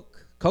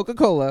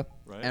Coca-Cola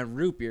Right. and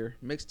root beer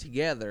mixed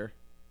together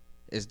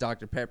is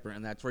Dr. Pepper,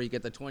 and that's where you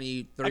get the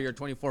 23 or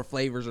 24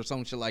 flavors or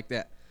some shit like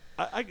that.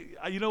 I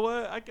you know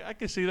what? I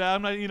can see that.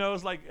 I'm not,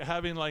 it's like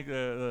having like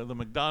the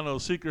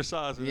McDonald's secret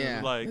sauce. And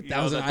Yeah, like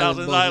Thousand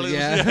Thousand Islands.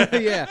 Islands. Yeah,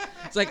 yeah.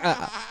 It's like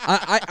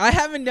I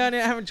haven't done it.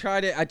 I haven't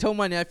tried it. I told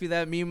my nephew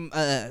that. Me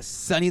and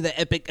Sonny the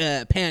Epic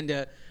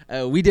Panda,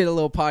 we did a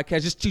little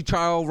podcast just to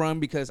trial run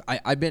because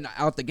I've been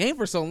out the game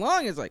for so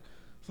long. It's like,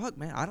 fuck,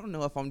 man, I don't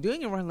know if I'm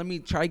doing it right. Let me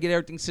try to get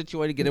everything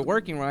situated, get it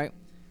working right.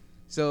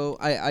 So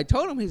I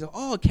told him. He's like,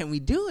 oh, can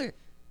we do it?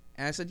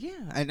 And I said,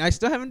 yeah. And I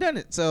still haven't done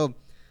it. So.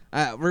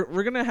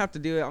 We're gonna have to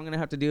do it. I'm gonna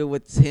have to do it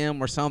with him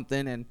or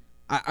something, and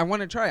I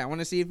want to try it. I want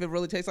to see if it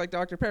really tastes like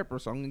Dr. Pepper.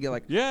 So I'm gonna get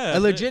like a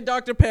legit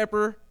Dr.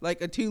 Pepper,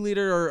 like a 2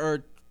 liter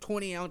or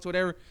 20 ounce,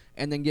 whatever,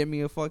 and then get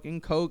me a fucking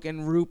Coke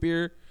and root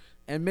beer,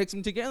 and mix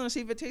them together and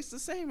see if it tastes the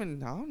same.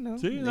 And I don't know.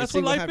 See, that's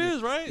what life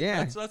is, right?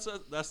 Yeah,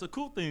 that's the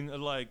cool thing.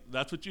 Like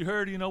that's what you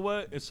heard. You know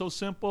what? It's so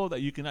simple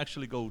that you can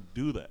actually go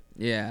do that.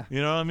 Yeah,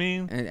 you know what I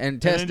mean? And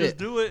test and it. Just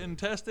do it and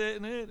test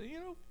it, and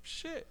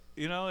shit.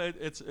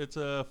 It's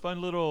a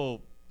fun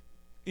little.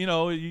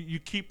 You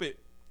keep it,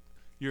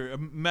 you're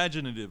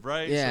imaginative,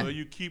 right? Yeah. So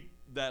you keep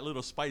that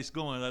little spice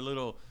going, that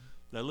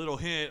little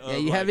hint. Yeah,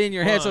 you have it in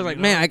your head, so it's like,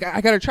 man,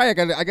 I gotta try it.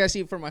 I gotta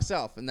see it for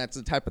myself, and that's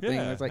the type of thing.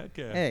 It's like,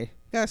 hey,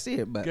 gotta see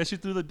it, but gets you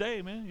through the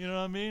day, man. You know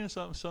what I mean?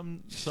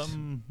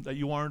 Something that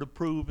you wanted to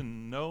prove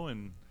and know,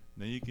 and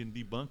then you can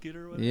debunk it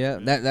or whatever. Yeah,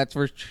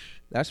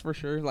 that's for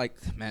sure. Like,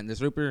 man,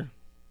 this root beer,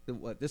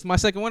 this is my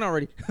second one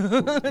already.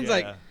 It's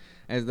like,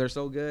 as they're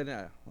so good.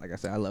 Like I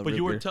said, I love. But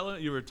root beer.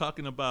 you were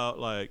talking about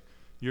like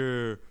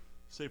you're,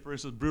 say for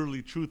instance,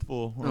 brutally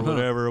truthful or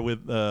whatever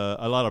with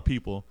a lot of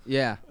people.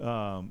 Yeah.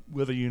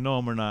 Whether you know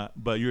them or not,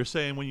 but you're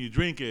saying when you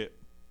drink it,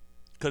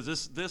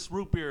 because this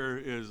root beer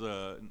is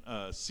a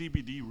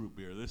CBD root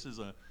beer. This is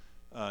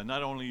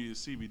not only a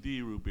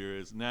CBD root beer,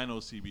 it's nano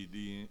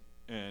CBD,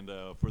 and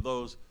for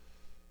those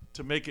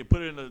to make it,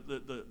 put it in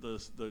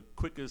the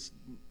quickest,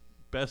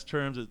 best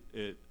terms,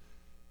 it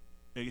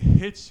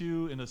hits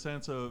you in the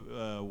sense of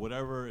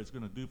whatever it's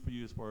going to do for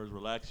you as far as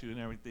relax you and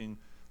everything,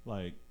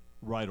 like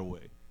right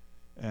away.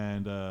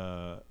 And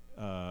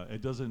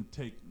it doesn't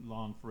take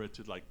long for it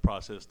to like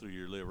process through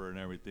your liver and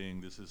everything.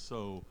 This is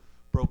so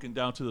broken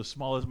down to the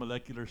smallest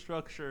molecular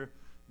structure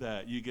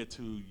that you get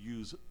to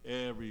use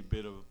every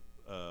bit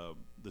of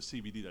the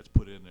CBD that's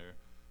put in there.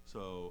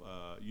 So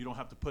you don't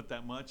have to put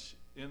that much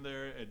in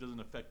there. It doesn't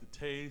affect the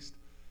taste.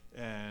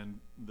 And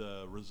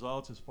the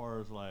results as far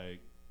as like,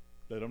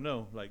 let them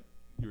know, like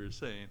you were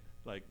saying,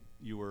 like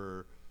you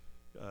were,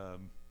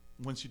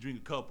 once you drink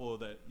a couple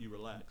that you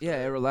relax. Yeah,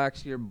 right? It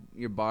relaxes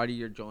your body,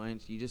 your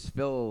joints. You just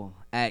feel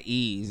at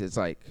ease. It's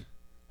like,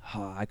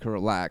 oh, I can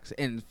relax.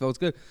 And it feels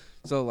good.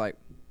 So like,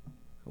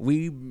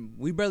 we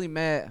barely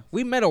met.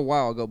 We met a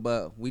while ago,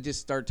 but we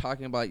just started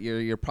talking about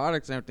your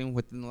products and everything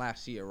within the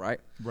last year, right?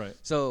 Right.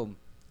 So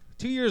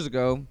 2 years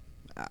ago,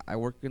 I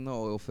worked in the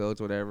oil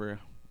fields, whatever.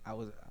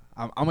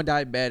 I'm a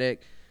diabetic,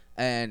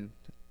 and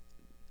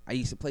I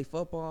used to play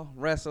football,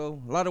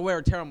 wrestle, a lot of wear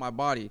and tear on my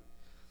body.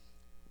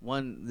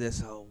 One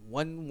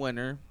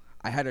winter,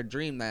 I had a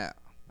dream that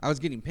I was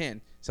getting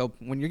pinned. So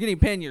when you're getting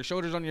pinned, your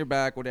shoulders on your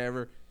back,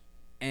 whatever.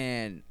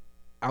 And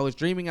I was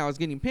dreaming I was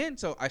getting pinned,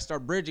 so I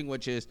start bridging,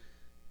 which is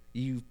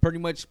you pretty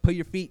much put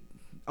your feet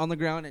on the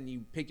ground and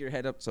you pick your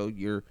head up, so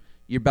your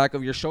back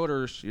of your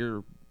shoulders,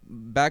 your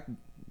back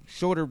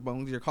shoulder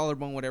bones, your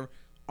collarbone, whatever,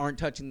 aren't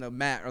touching the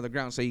mat or the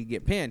ground, so you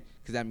get pinned,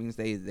 because that means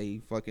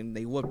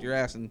they whooped your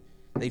ass and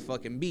they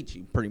fucking beat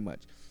you pretty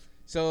much.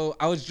 So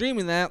I was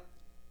dreaming that,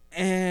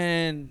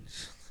 and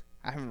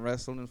I haven't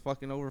wrestled in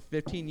fucking over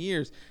 15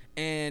 years.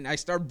 And I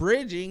start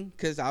bridging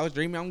because I was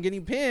dreaming I'm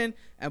getting pinned,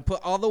 and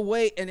put all the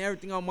weight and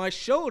everything on my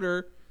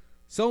shoulder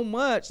so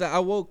much that I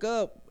woke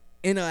up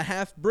in a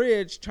half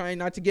bridge trying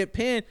not to get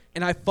pinned,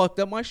 and I fucked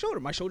up my shoulder.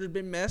 My shoulder's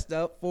been messed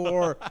up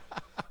for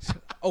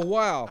a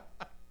while.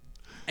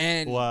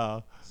 And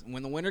Wow.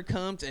 when the winter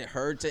comes, it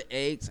hurts, it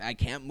aches, I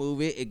can't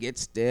move it, it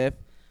gets stiff.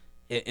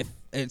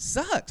 It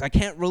sucks. I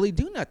can't really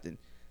do nothing.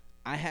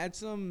 I had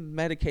some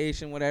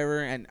medication,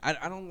 whatever, and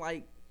I don't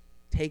like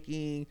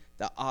taking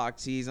the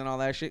oxys and all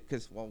that shit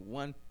because, well,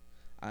 one,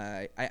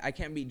 I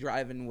can't be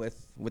driving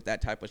with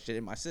that type of shit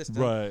in my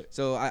system. Right.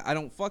 So I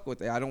don't fuck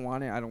with it. I don't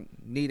want it. I don't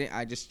need it.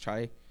 I just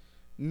try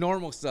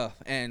normal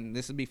stuff. And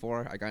this is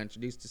before I got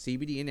introduced to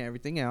CBD and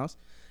everything else.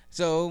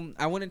 So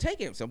I wouldn't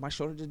take it. So my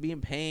shoulder just be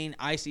in pain,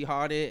 icy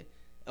hotted.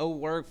 It'll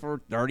work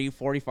for 30,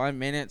 45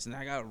 minutes, and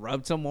I got to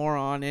rub some more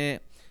on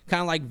it.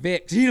 Kind of like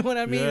Vicks, you know what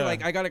I mean? Yeah.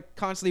 Like I got to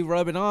constantly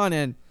rub it on,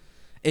 and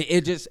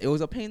it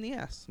was a pain in the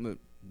ass.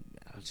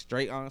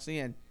 Straight, honestly.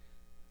 And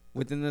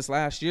within this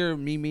last year,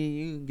 me and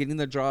you getting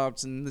the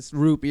drops and this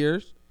root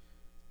beers,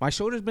 my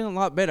shoulder's been a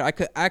lot better. I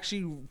could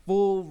actually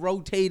full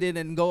rotate it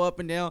and go up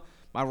and down.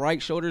 My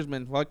right shoulder's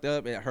been fucked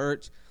up. It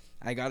hurts.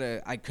 I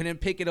couldn't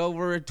pick it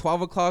over at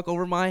 12 o'clock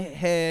over my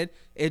head.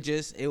 It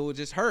will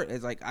just hurt.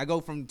 It's like I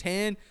go from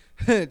 10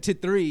 to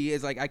 3.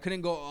 It's like I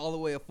couldn't go all the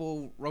way a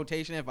full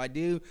rotation. If I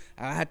do,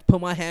 I had to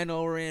put my hand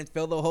over it and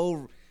feel the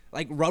whole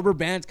like rubber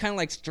bands kind of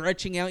like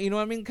stretching out. You know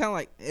what I mean? Kind of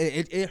like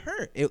it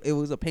hurt. It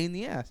was a pain in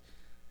the ass.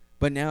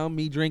 But now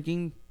me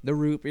drinking the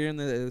root beer and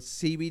the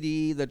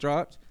CBD, the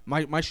drops,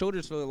 my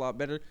shoulders feel a lot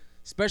better.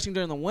 Especially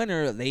during the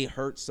winter, they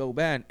hurt so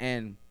bad.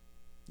 And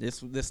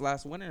this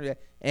last winter,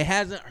 it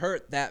hasn't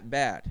hurt that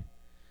bad.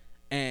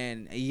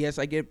 And yes,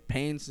 I get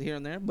pains here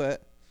and there,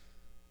 but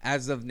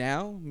as of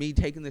now, me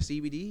taking the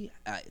CBD,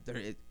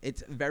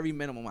 it's very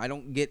minimal. I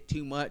don't get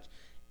too much.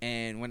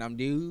 And when I'm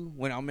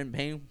in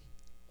pain,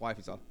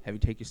 wifey's all, have you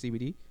taken your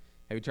CBD?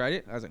 Have you tried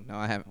it? I was like, no,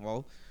 I haven't. Well,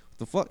 what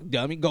the fuck,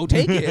 dummy? Go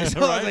take it.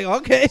 So I was like,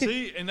 okay.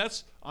 See, and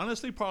that's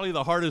honestly probably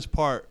the hardest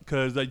part,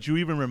 because that you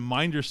even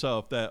remind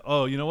yourself that,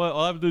 oh, you know what?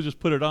 All I have to do is just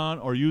put it on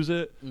or use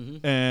it,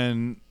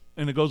 and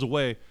it goes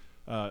away.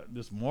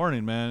 This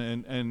morning,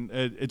 man, and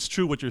it's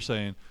true what you're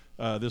saying.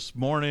 This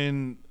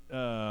morning,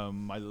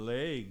 my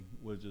leg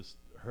was just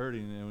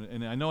hurting,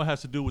 and I know it has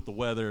to do with the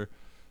weather.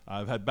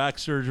 I've had back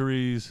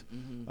surgeries.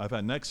 I've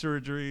had neck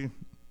surgery,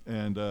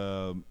 and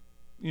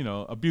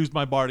abused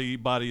my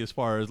body as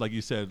far as, like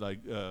you said, like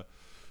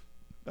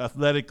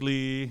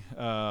athletically,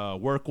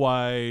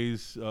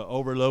 work-wise,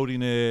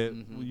 overloading it,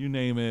 you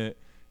name it.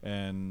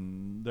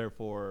 And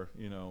therefore,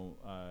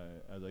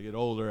 as I get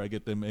older, I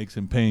get them aches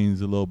and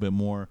pains a little bit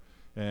more.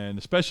 And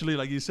especially,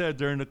 like you said,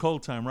 during the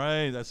cold time,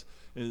 right? That's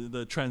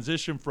the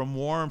transition from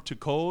warm to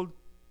cold.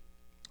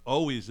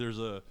 Always there's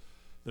a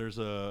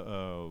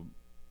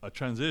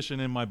transition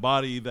in my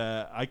body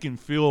that I can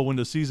feel when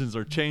the seasons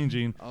are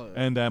changing,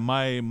 and that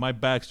my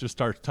back just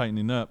starts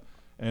tightening up.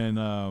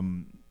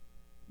 And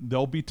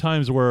there'll be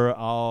times where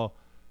I'll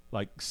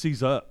like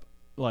seize up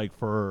like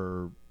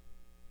for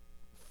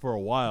a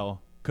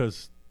while,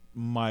 because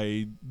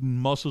my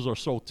muscles are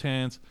so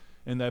tense,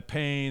 and that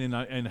pain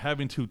and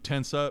having to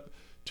tense up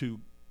to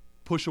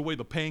push away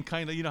the pain,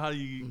 kind of, you know how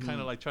you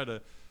kind of like try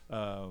to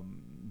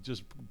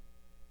just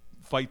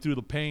fight through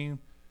the pain,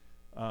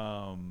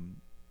 and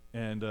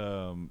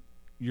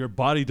your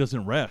body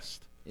doesn't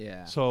rest.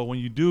 Yeah. So So when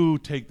you do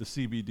take the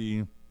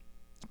CBD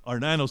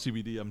or nano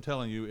CBD, I'm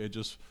telling you, it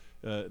just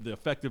the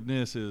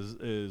effectiveness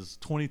is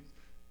 20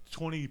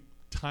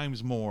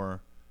 times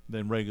more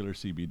than regular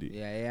CBD.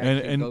 yeah, it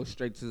actually goes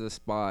straight to the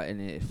spot,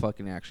 and it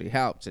fucking actually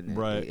helps. And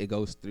Right. it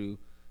goes through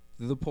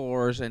the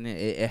pores, and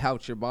it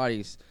helps your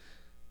bodies.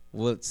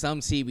 With some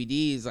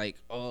CBDs, like,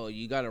 oh,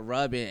 you gotta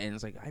rub it, and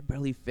it's like, I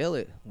barely feel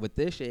it. With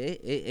this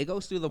shit, it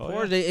goes through the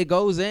pores. Yeah. It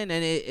goes in,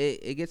 and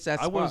it gets that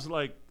spot.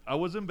 I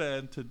was in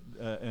bed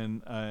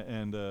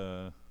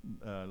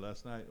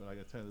last night, like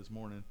I said, this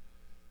morning,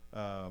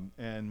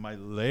 and my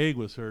leg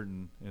was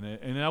hurting,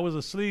 and I was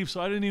asleep,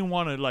 so I didn't even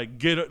want to like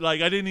get it.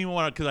 Like I didn't even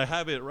want to, because I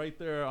have it right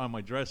there on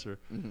my dresser,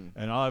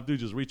 and all I have to do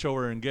is just reach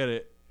over and get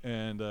it,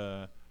 and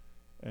I,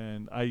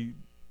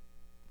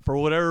 for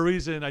whatever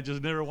reason, I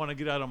just never want to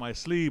get out of my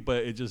sleep,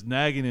 but it just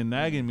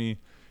nagging me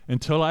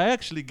until I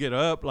actually get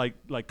up, like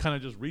kind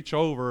of just reach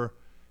over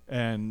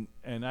and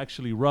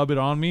actually rub it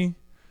on me.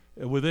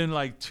 Within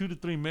like 2 to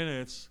 3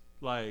 minutes,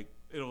 like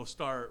it'll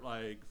start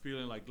like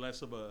feeling like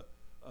less of a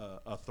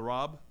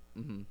throb,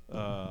 and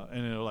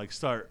it'll like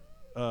start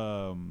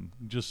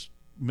just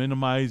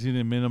minimizing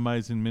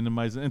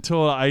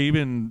until I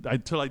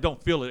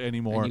don't feel it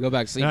anymore. And you go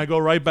back to sleep. And I go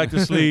right back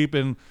to sleep,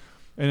 and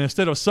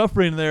instead of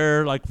suffering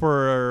there like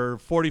for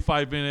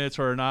 45 minutes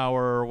or an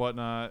hour or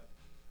whatnot,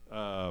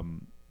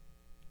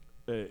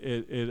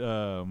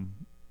 it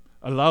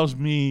allows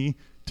me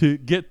to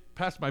get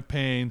past my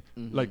pain,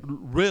 like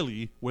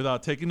really,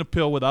 without taking the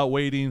pill, without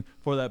waiting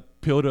for that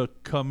pill to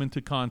come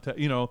into contact,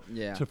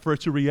 for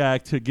it to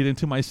react, to get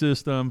into my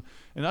system.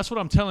 And that's what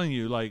I'm telling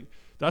you. Like,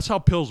 that's how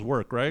pills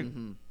work, right?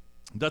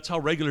 That's how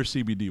regular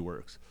CBD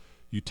works.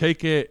 You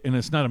take it, and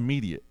it's not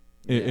immediate.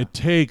 It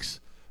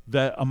takes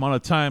that amount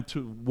of time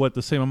to what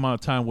the same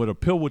amount of time what a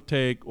pill would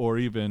take, or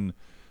even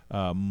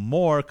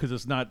more, because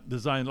it's not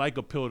designed like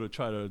a pill to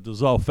try to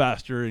dissolve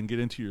faster and get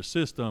into your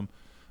system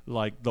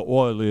like the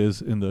oil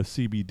is in the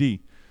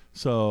CBD.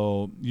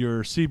 So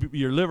your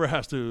liver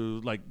has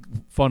to like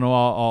funnel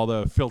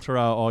out filter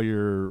out all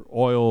your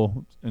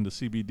oil and the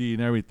CBD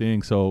and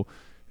everything. So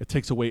it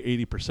takes away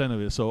 80% of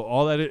it. So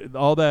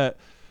all that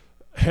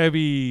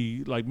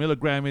heavy like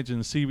milligrammage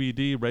in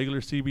CBD,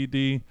 regular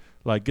CBD,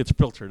 like gets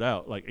filtered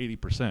out like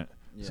 80%.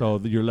 Yeah. So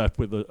you're left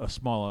with a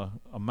smaller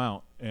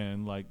amount.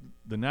 And like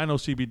the nano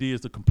CBD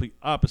is the complete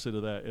opposite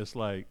of that. It's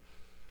like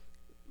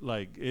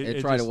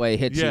it right just, away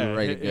hits you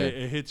right it,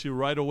 it hits you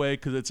right away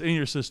because it's in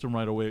your system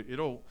right away.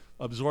 It'll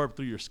absorb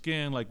through your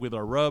skin, like with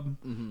our rub.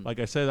 Like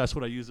I said, that's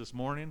what I used this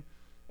morning.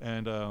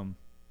 And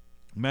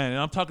man, and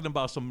I'm talking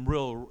about some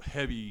real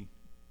heavy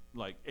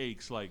like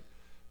aches, like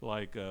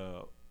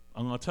I'm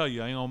gonna tell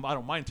you, I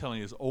don't mind telling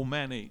you, it's old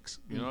man aches.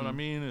 You know what I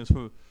mean? It's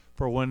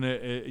for when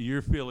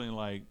you're feeling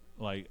like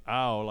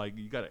ow, like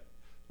you got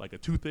like a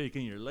toothache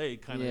in your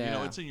leg, kind of.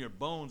 Yeah. It's in your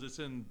bones, it's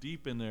in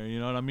deep in there. You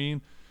know what I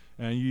mean?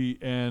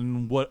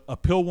 And what a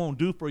pill won't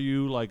do for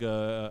you, like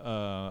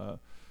a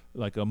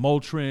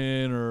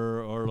Motrin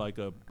or like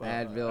a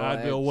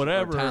Advil,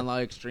 whatever, or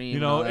Tylenol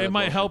Extreme. It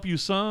might help you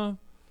some,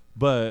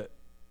 but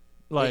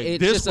like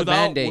it's this just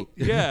without, a Band-Aid.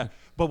 Yeah.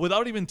 But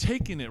without even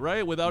taking it,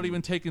 right? Without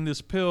even taking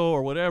this pill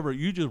or whatever,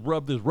 you just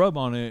rub this rub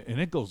on it and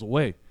it goes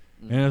away.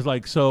 And it's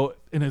like so,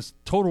 and it's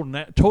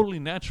totally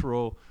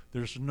natural.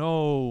 There's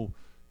no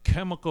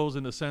chemicals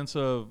in the sense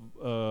of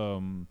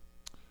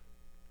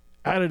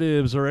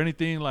additives or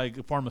anything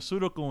like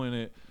pharmaceutical in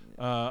it.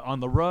 On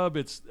the rub,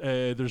 it's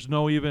there's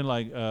no even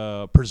like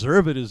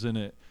preservatives in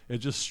it.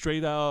 It's just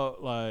straight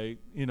out like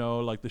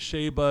like the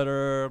shea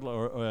butter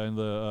and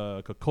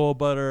the cocoa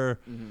butter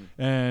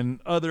and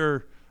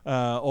other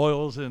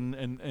oils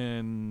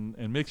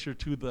and mixture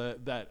to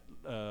that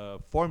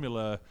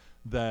formula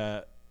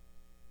that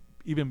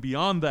even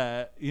beyond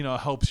that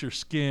helps your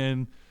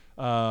skin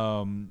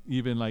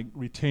even like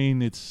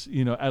retain its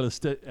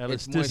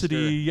elasticity.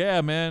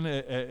 Yeah, man,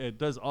 it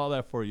does all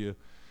that for you,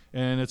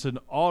 and it's an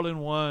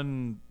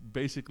all-in-one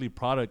basically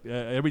product.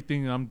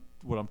 Everything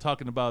what I'm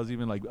talking about is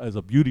even like as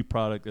a beauty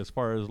product, as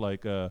far as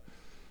like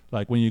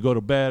when you go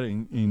to bed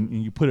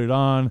and you put it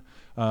on.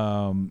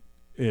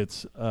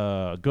 It's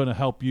gonna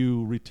help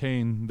you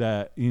retain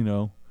that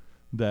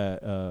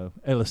that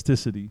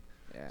elasticity.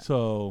 Yeah.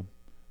 So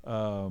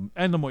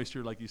and the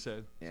moisture, like you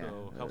said. Yeah.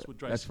 So helps with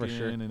dry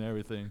skin and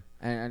everything.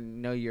 And I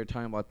know you're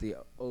talking about the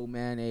old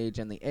man age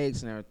and the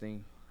aches and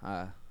everything.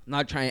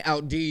 Not trying to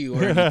outdo you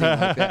or anything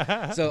like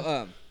that.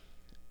 So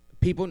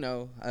people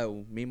know.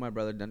 Me and my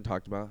brother done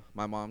talked about.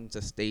 My mom's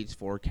a stage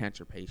 4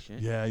 cancer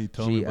patient. Yeah, you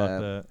told me about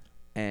that.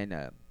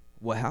 And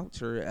what helps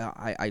her,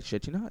 I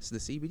shit you not, it's the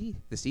CBD.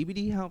 The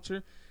CBD helps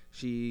her.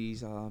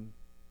 She's,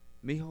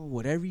 Mijo,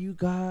 whatever you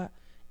got,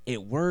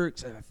 it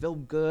works. I feel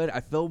good. I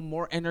feel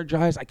more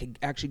energized. I can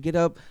actually get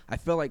up. I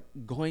feel like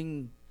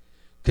going,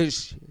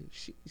 because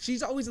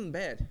she's always in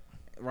bed,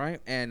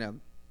 right? And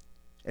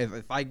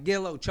if I get a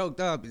little choked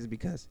up, it's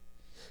because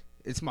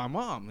it's my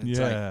mom. It's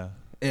I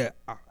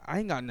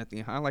ain't got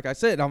nothing. Like I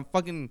said, I'm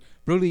fucking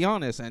brutally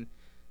honest.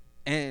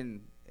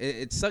 And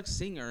it sucks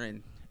seeing her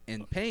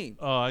in pain.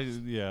 Oh,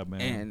 yeah,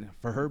 man. And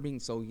for her being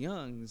so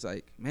young, it's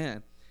like,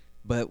 man.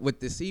 But with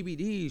the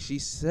CBD, she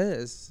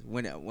says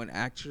when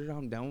actually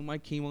I'm done with my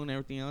chemo and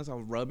everything else,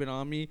 I'll rub it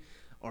on me,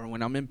 or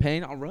when I'm in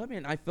pain, I'll rub it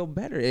and I feel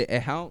better. It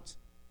helps.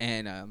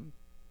 And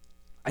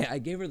I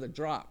gave her the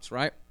drops,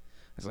 right?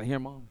 I was like, here,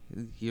 Mom,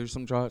 here's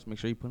some drops. Make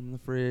sure you put them in the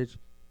fridge.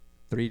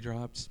 3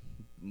 drops,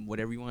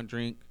 whatever you want to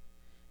drink,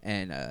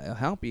 and it'll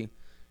help you.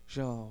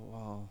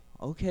 So,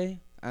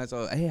 okay. I was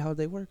like, hey, how'd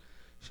they work?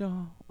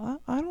 So,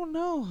 I don't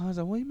know. I was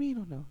like, what do you mean you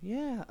don't know?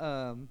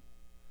 Yeah,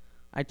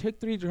 I took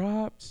 3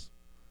 drops,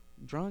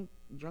 drunk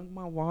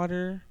my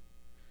water,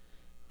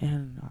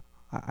 and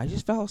I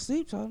just fell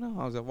asleep. So I don't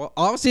know. I was like, well,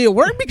 obviously it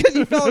worked because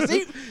you fell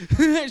asleep.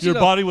 Your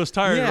body was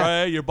tired,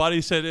 right? Your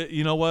body said,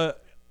 you know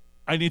what?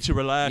 I need to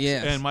relax.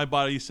 Yes. And my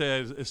body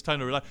says it's time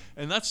to relax.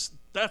 And that's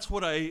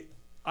what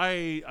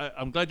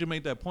I'm glad you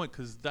made that point,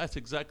 because that's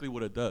exactly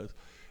what it does.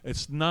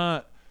 It's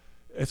not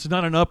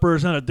an upper,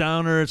 it's not a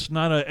downer, it's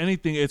not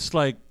anything. It's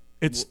like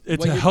it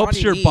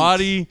helps your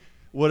body,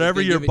 whatever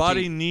your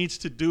body needs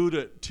to do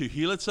to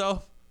heal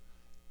itself.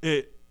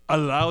 It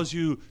allows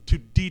you to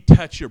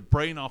detach your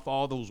brain off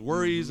all those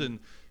worries, and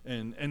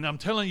I'm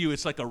telling you,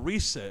 it's like a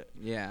reset.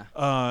 Yeah.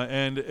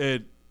 And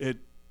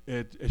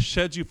it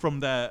sheds you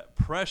from that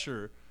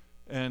pressure.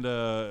 And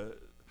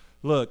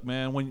look,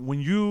 man, when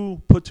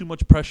you put too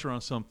much pressure on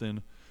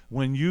something,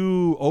 when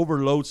you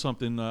overload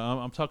something,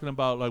 I'm talking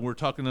about, like we're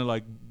talking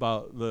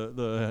about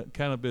the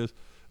cannabis,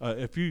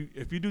 if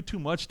you do too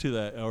much to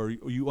that, or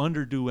you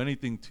underdo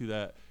anything to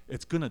that,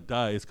 it's gonna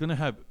die. It's gonna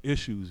have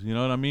issues. You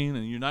know what I mean?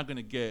 And you're not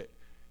gonna get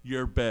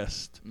your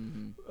best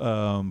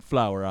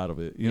flower out of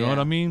it. You know what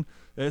I mean?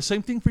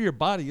 Same thing for your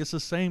body. It's the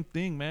same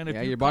thing, man.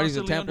 If your body's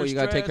a temple. You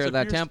gotta take care of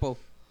that temple.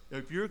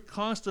 If you're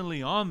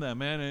constantly on that,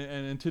 man,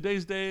 and in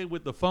today's day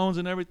with the phones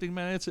and everything,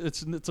 man, it's a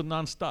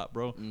nonstop,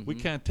 bro. We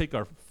can't take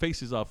our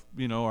faces off,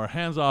 our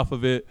hands off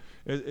of it.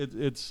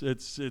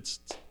 It's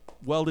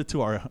welded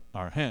to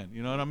our hand.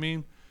 You know what I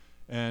mean?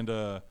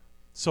 And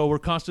so we're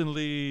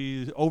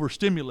constantly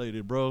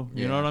overstimulated, bro.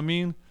 You know what I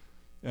mean?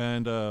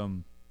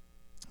 And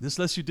this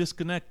lets you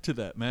disconnect to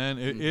that, man,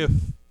 if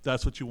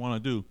that's what you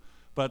want to do.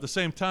 But at the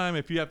same time,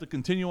 if you have to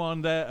continue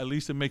on that, at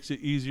least it makes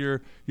it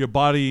easier. Your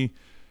body,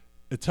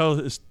 it's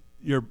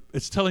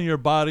telling your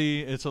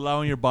body, it's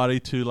allowing your body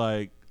to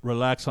like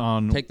relax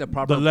on take the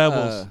proper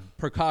levels,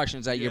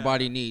 precautions that your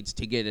body needs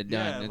to get it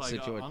done. Like,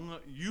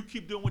 you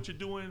keep doing what you're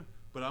doing,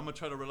 but I'm gonna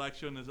try to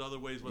relax you in these other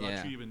ways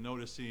without you even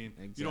noticing.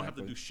 Exactly. You don't have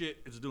to do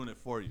shit; it's doing it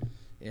for you.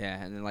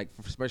 Yeah, and then like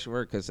for special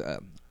work, because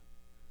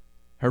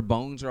her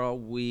bones are all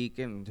weak,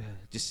 and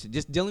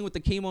just dealing with the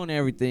chemo and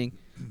everything,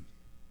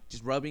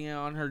 just rubbing it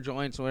on her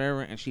joints, or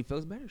whatever, and she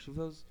feels better. She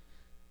feels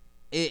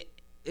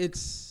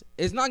it's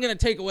not gonna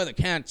take away the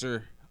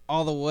cancer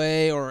all the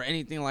way or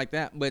anything like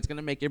that, but it's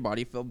gonna make your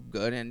body feel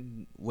good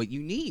and what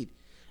you need,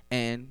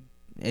 and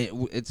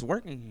it's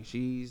working.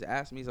 She's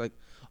asked me, he's like,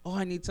 "Oh,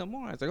 I need some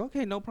more." I was like,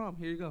 "Okay, no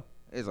problem. Here you go."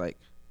 It's like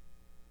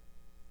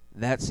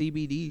that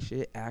CBD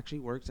shit actually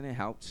works, and it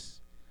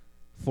helps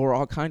for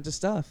all kinds of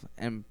stuff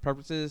and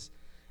purposes.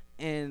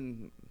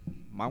 And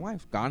my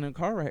wife got in a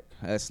car wreck,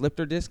 slipped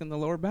her disc in the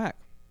lower back.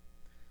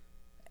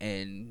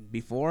 And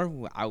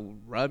before, I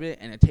would rub it,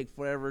 and it'd take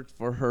forever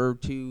for her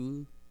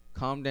to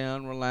calm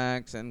down,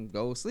 relax, and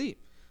go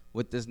sleep.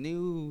 With this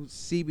new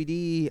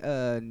CBD,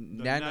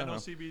 nano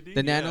CBD,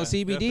 the nano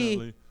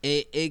CBD,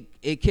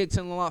 it kicks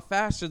in a lot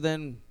faster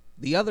than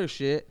the other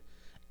shit,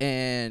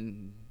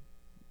 and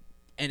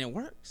it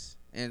works.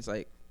 And it's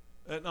like,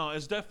 no,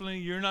 it's definitely,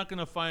 you're not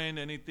gonna find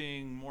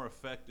anything more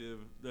effective.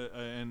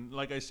 And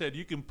like I said,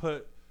 you can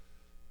put.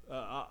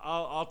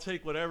 I'll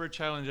take whatever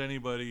challenge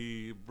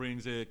anybody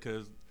brings it,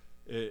 because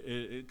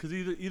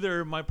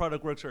either my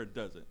product works or it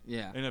doesn't.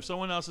 Yeah. And if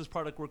someone else's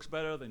product works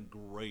better, then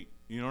great.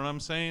 You know what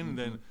I'm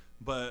saying?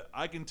 But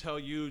I can tell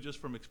you just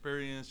from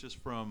experience, just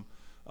from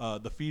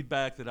the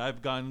feedback that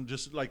I've gotten,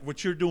 just like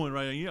what you're doing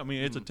right now. I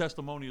mean, it's a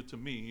testimonial to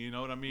me. You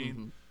know what I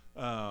mean?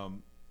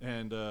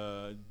 And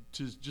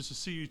just to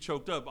see you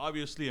choked up,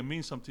 obviously it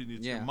means something to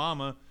your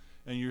mama,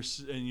 and you're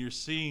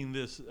seeing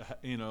this,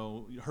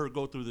 her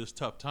go through this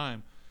tough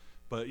time.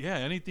 But yeah,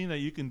 anything that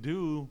you can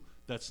do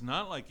that's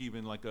not like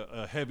even like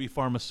a heavy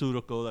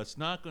pharmaceutical, that's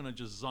not gonna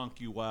just zonk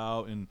you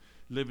out and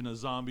live in a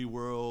zombie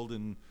world,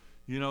 and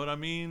you know what I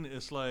mean?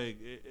 It's like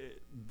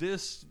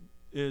this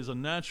is a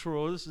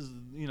natural. This is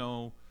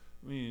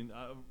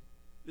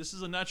this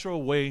is a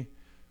natural way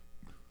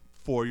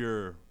for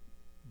your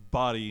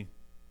body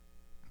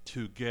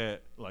to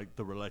get like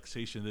the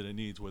relaxation that it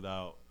needs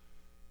without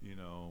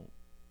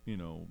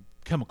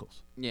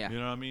chemicals. Yeah. You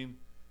know what I mean?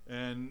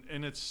 And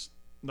it's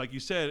like you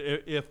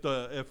said, if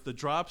the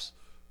drops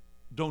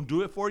don't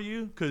do it for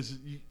you, because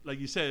like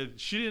you said,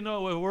 she didn't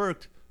know it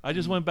worked. I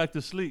just went back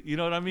to sleep. You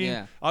know what I mean?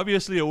 Yeah.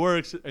 Obviously it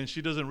works, and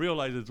she doesn't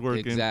realize it's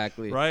working.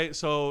 Exactly. Right?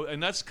 So,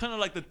 and that's kind of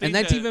like the thing. And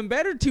that's even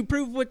better to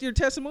prove what your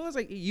testimony is.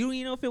 Like, you don't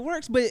even know if it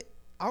works, but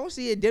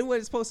obviously it did what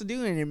it's supposed to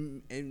do,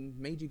 and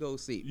made you go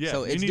sleep. Yeah.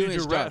 So it's you doing needed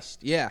its to job.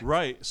 rest. Yeah.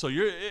 Right. So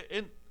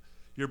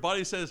your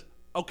body says,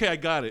 okay, I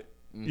got it.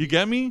 You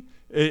get me?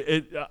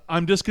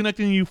 I'm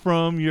disconnecting you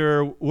from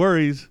your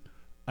worries.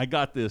 I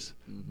got this.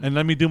 And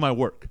let me do my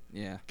work.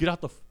 Yeah. Get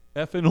out the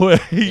effing way.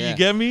 You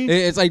get me?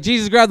 It's like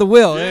Jesus grabbed the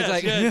wheel. Yes, it's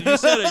like,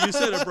 you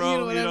said it,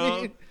 bro. You know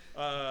what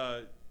I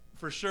mean?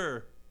 For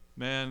sure,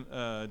 man.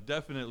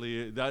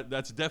 Definitely,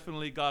 that's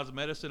definitely God's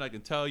medicine. I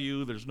can tell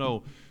you. There's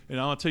no, and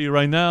I'll tell you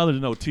right now,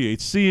 there's no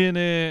THC in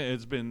it.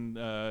 It's been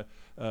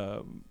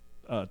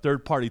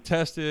third-party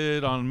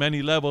tested on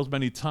many levels,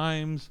 many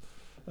times.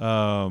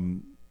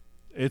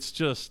 It's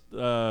just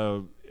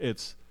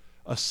it's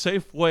a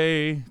safe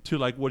way to,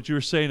 like what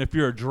you're saying. If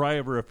you're a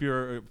driver, if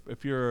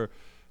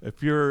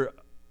you're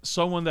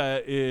someone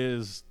that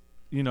is,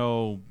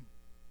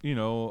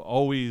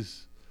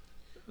 always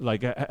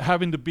like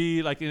having to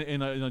be like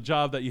in a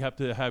job that you have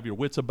to have your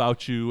wits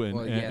about you,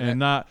 and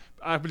not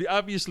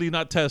obviously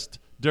not test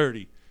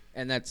dirty.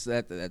 And that's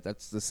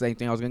the same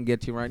thing I was gonna get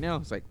to right now.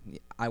 It's like,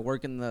 I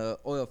work in the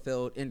oil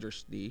field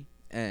industry,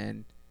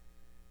 and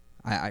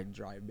I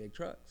drive big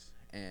trucks.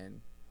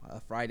 And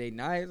Friday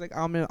night, like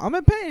I'm in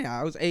pain.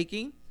 I was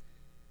aching,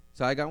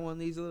 so I got one of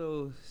these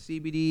little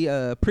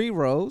CBD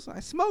pre-rolls. I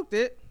smoked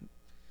it.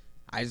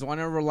 I just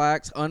want to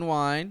relax,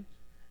 unwind,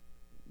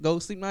 go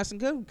sleep nice and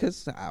good,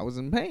 because I was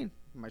in pain,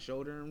 my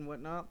shoulder and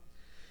whatnot.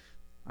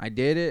 I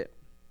did it.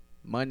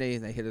 Monday,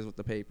 they hit us with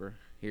the paper.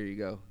 Here you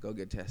go. Go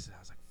get tested. I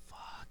was like,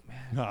 fuck,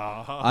 man.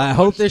 I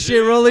hope this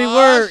shit really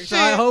works. Shit.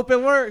 I hope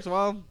it works.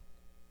 Well,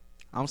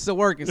 I'm still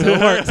working, so it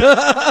works.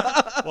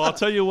 Well, I'll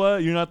tell you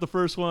what, you're not the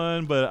first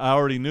one, but I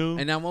already knew.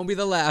 And that won't be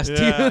the last.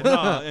 Yeah,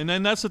 no, and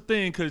then that's the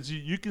thing, because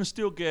you can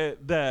still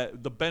get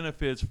the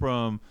benefits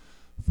from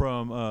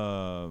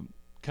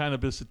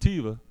cannabis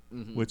sativa,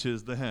 which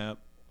is the hemp,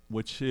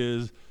 which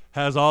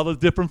has all the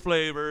different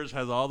flavors,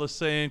 has all the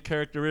same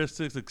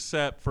characteristics,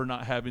 except for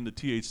not having the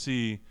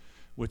THC,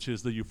 which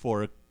is the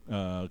euphoric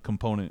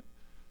component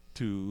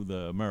to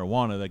the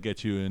marijuana that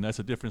gets you, and that's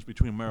the difference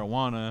between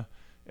marijuana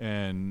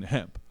and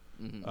hemp.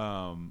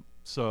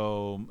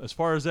 So as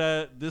far as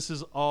that, this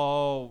is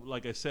all,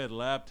 like I said,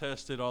 lab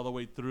tested all the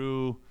way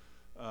through,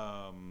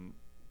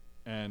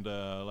 and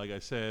like I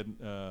said,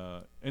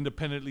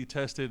 independently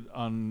tested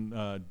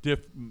on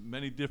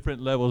many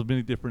different levels,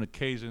 many different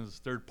occasions,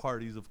 third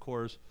parties, of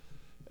course,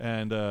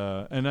 and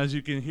as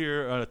you can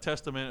hear, a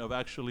testament of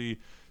actually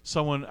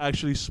someone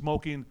actually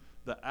smoking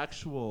the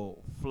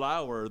actual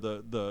flower,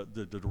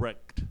 the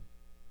direct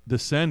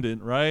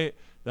descendant, right?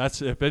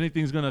 That's, if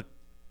anything's gonna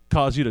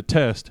cause you to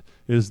test,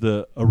 is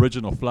the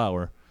original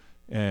flower,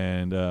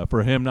 and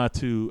for him not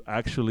to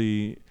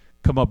actually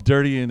come up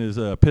dirty in his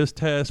piss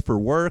test for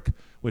work,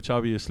 which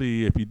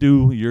obviously if you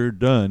do, you're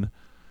done.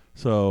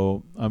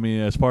 So I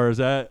mean, as far as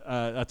that,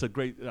 that's a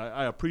great.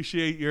 I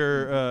appreciate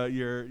your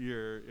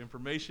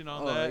information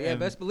on that. Yeah, and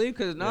best believe,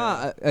 because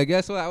I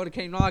guess what, I would have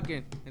came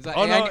knocking. It's like,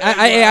 Oh, no,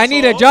 I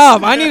need a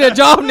job. I need a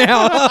job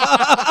now.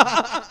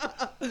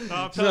 No,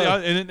 I'm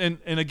telling you,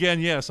 and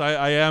again, yes,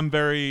 I am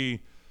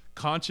very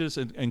conscious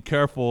and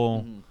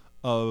careful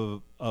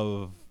of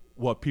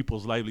what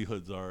people's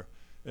livelihoods are.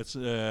 It's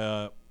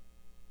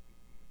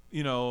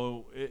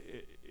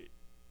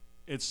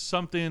it's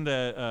something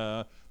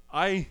that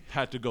I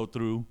had to go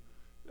through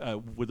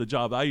with the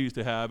job I used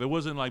to have. It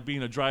wasn't like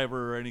being a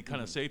driver or any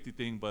kind of safety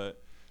thing,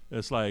 but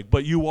it's like,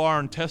 but you are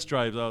on test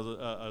drives. I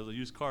was a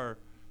used car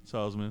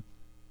salesman,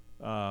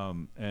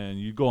 and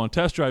you go on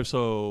test drives,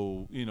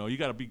 so you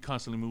got to be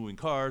constantly moving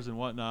cars and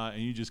whatnot,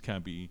 and you just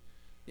can't be.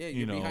 Yeah,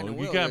 You behind the know,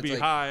 wheel. you can't It's be like,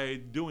 high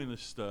doing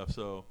this stuff.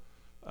 So,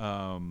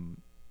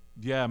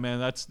 yeah, man,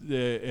 that's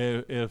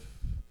if.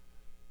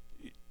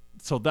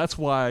 So that's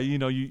why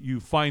you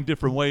find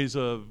different ways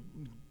of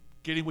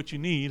getting what you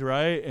need,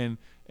 right,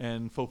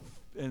 and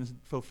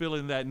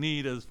fulfilling that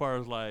need as far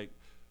as like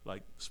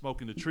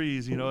smoking the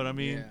trees. You know what I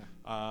mean? Yeah.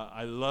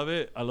 I love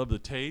it. I love the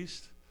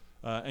taste,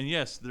 and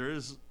yes,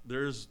 there's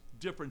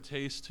different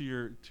tastes to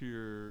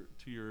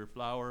your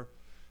flower.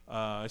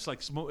 It's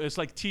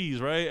like teas,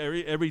 right?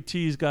 Every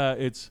tea's got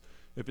if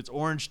it's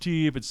orange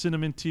tea, if it's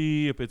cinnamon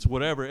tea, if it's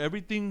whatever,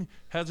 everything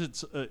has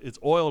its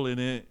oil in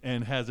it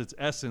and has its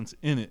essence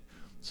in it.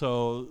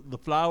 So the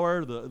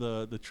flower,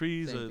 the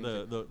trees,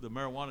 the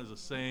marijuana is the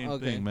same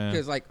thing, man.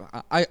 Because like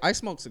I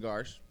smoke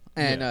cigars,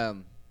 and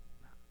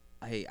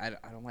I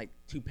don't like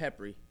too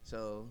peppery.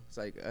 So it's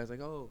like I was like,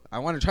 oh, I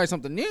want to try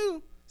something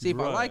new, see if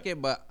I like it,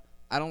 but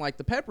I don't like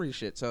the peppery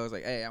shit. So I was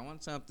like, hey, I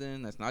want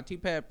something that's not too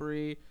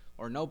peppery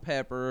or no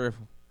pepper.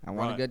 I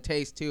want a good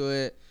taste to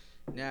it.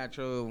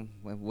 Natural.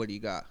 What do you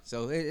got?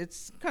 So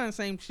it's kind of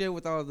same shit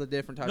with all the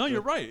different types. No,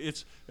 you're right.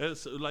 It's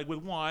like with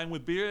wine,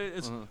 with beer.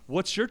 It's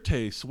what's your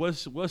taste?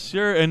 What's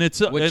your and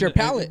it's what's your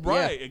palate?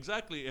 Right, yeah.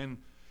 exactly.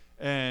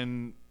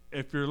 And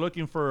if you're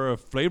looking for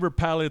flavor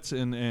palettes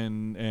and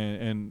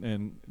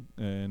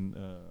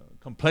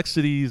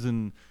complexities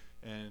and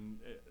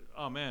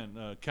oh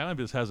man,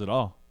 cannabis has it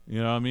all. You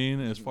know what I mean?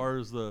 As far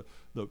as the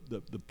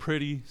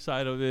pretty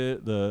side of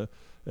it,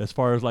 as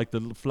far as like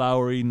the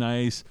flowery,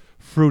 nice,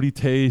 fruity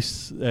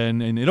taste,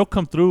 and it'll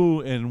come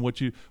through. And what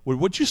you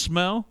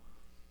smell,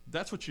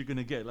 that's what you're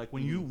gonna get. Like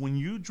when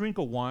you drink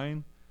a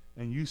wine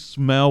and you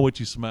smell what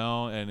you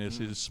smell, and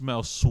it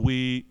smells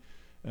sweet.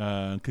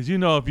 Because if you're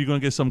gonna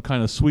get some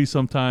kind of sweet,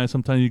 sometimes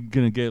you're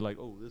gonna get like,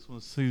 oh, this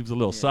one seems a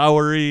little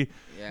soury.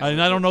 Yeah,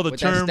 and I don't know the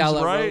terms, that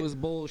Stella right? Rose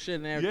bullshit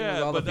and everything.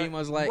 Yeah, all the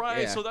females like,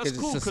 right. Yeah, So that's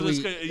cool because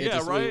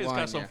it's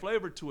got some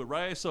flavor to it,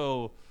 right?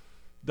 So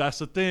that's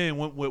the thing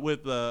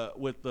with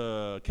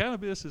the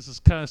cannabis. It's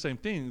kind of the same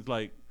thing. It's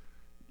like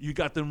you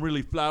got them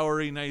really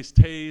flowery, nice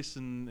taste,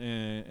 and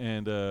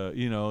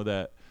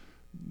that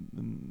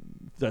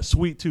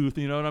sweet tooth.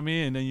 You know what I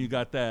mean? And then you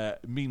got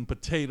that meat and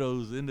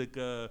potatoes,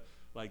 indica,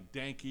 like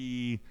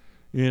danky.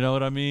 You know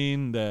what I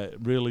mean? That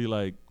really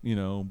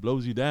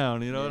blows you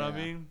down. You know what I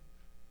mean?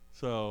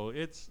 So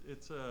it's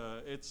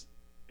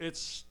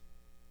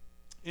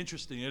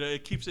interesting.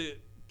 It keeps it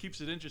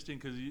interesting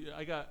because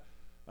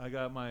I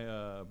got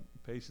my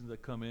patients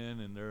that come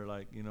in and they're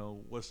like,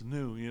 what's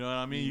new? You know what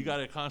I mean? You got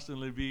to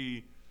constantly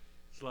be.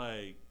 It's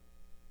like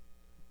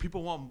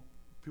people want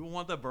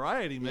that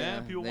variety,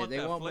 man. People want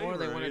that want flavor. More.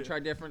 They want to try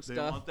different stuff.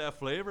 They want that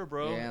flavor,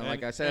 bro. Yeah,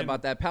 like I said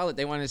about that palate,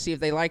 they want to see if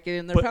they like it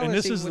in their palate. And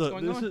this is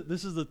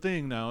the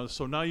thing now.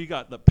 So now you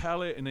got the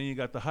palate, and then you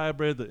got the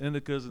hybrid, the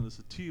indicas, and the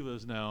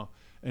sativas now.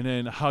 And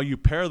then how you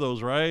pair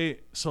those, right?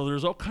 So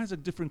there's all kinds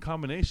of different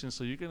combinations.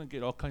 So you're gonna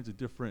get all kinds of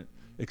different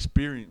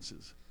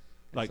experiences.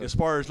 Like as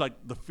far as like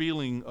the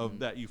feeling of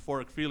that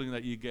euphoric feeling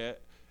that you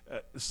get,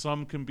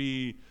 some can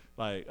be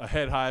like a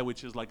head high,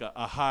 which is like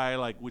a high,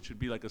 like which would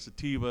be like a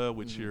sativa,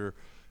 which you're,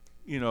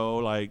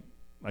 like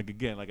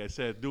again, like I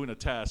said, doing a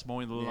task,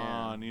 mowing the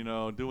lawn, you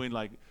know, doing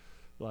like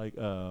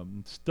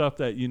stuff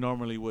that you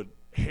normally would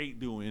hate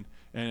doing,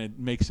 and it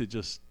makes it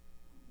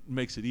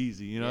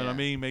easy. You know what I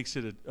mean? Makes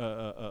it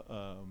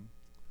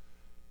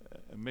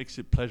makes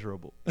it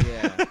pleasurable.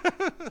 Yeah.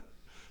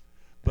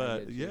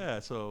 But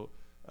so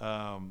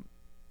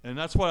and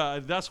that's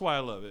why I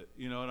love it.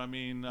 You know what I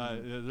mean?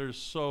 There's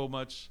so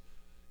much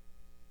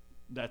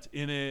that's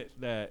in it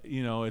that,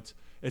 you know, it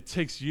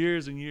takes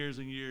years and years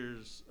and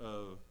years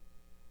of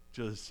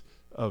just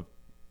of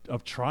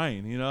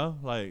trying, you know,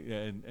 like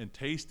and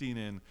tasting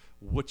and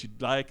what you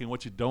like and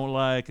what you don't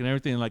like and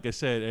everything. Like I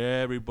said,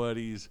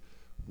 everybody's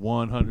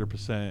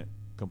 100%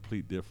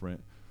 complete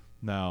different.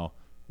 Now,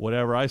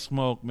 whatever I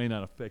smoke may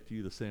not affect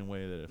you the same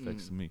way that it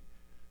affects me.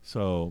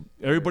 So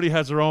everybody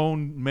has their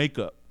own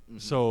makeup.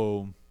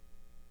 So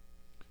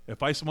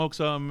if I smoke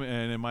something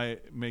and it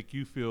might make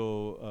you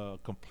feel a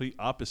complete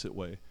opposite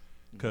way,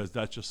 because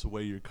that's just the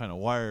way you're kind of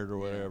wired or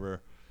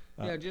whatever.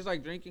 Yeah, just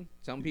like drinking.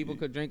 Some people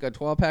could drink a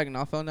 12-pack and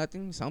not feel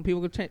nothing. Some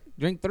people could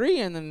drink 3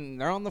 and then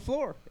they're on the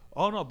floor.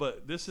 Oh, no,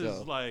 but this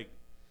is like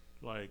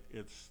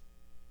it's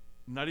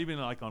not even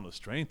like on the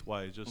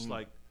strength-wise, just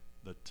like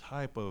the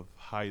type of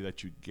high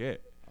that you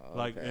get.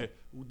 Like,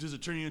 does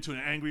it turn you into an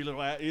angry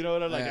little, you know,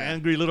 like an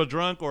angry little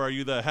drunk, or are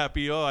you the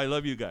happy, oh, I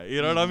love you guy?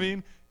 You know what I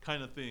mean?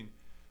 Kind of thing.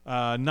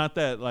 Not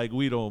that like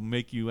weed will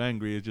make you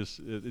angry. It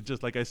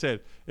just like I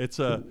said, it's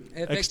a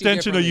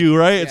extension of you,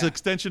 right? Yeah. It's an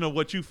extension of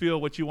what you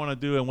feel, what you want to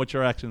do, and what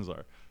your actions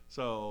are.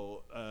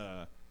 So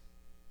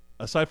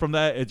aside from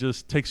that, it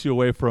just takes you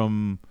away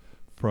from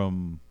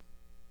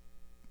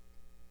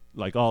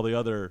like all the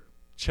other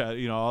chat,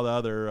 you know, all the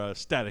other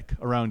static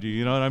around you.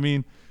 You know what I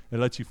mean? It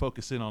lets you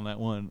focus in on that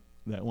one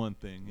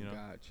thing. You know.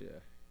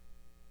 Gotcha.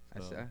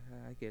 So.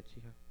 I get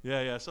you.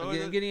 Yeah. So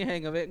I'm getting a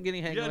hang of it.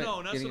 Yeah,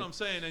 no, that's what I'm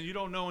saying. And you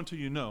don't know until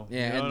you know.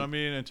 Yeah, you know what I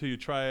mean? Until you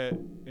try it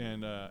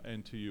and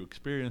until you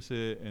experience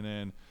it,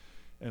 and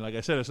like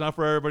I said, it's not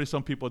for everybody.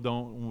 Some people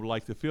don't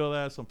like to feel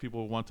that. Some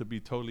people want to be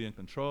totally in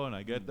control, and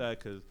I get that,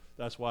 because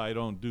that's why I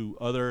don't do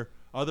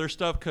other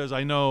stuff, because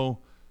I know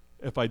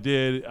if I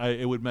did,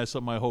 it would mess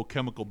up my whole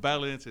chemical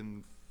balance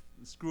and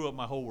screw up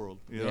my whole world.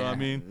 You know what I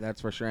mean?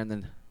 That's for sure. And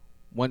then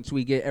once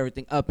we get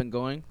everything up and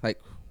going, like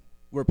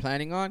we're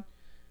planning on,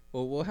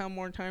 well, we'll have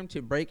more time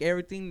to break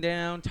everything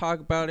down, talk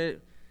about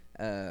it,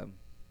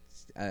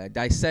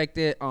 dissect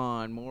it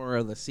on more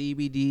of the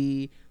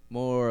CBD,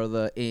 more of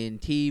the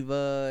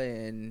Intiva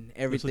and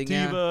everything. The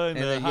sativa and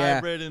the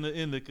hybrid and the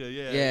indica.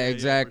 Yeah,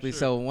 exactly. Yeah, sure.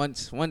 So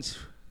once,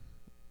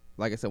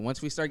 like I said,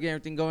 once we start getting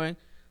everything going,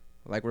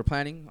 like we're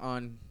planning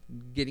on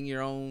getting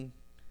your own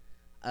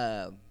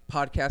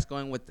podcast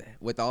going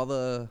with all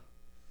the.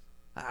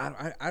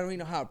 I don't even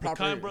know how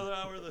proper. The Kind Brother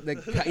Hour.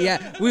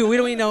 We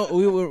don't even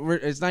know.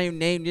 It's not even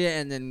named yet,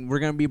 and then we're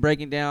gonna be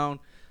breaking down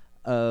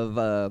of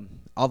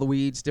all the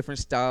weeds, different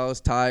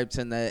styles, types,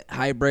 and the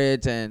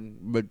hybrids,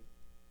 but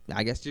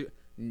I guess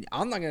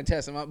I'm not gonna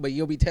test them out, but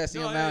you'll be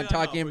testing them out and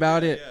talking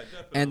about it,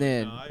 and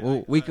then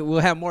we'll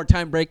have more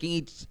time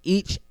breaking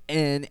each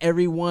and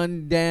every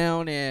one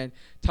down and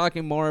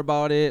talking more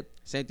about it.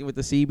 Same thing with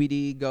the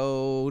CBD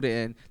gold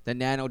and the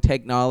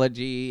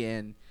nanotechnology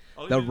and.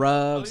 The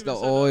rubs, the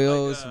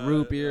oils,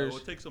 root beers.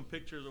 We'll take some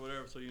pictures or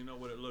whatever, so you know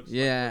what it looks like.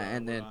 Yeah,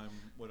 and then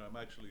what I'm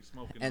actually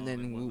smoking. And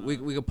then we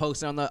can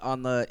post it on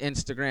the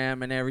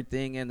Instagram and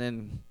everything, and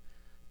then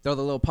throw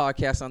the little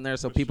podcast on there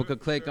so people could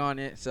click on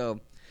it. So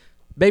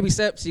baby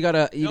steps. You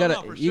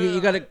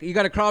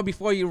gotta crawl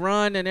before you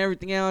run and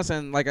everything else.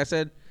 And like I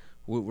said,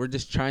 we're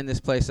just trying this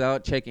place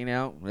out, checking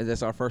out. This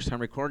is our first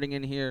time recording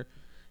in here.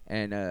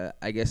 And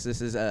I guess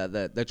this is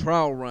the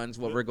trial runs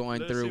we're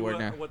going through right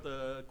now. What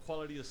the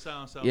quality of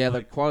sound sounds like. Yeah,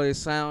 the quality of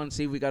sound.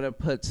 See, we got to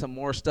put some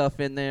more stuff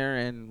in there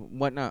and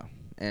whatnot.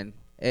 And,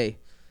 hey,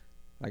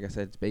 like I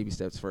said, it's baby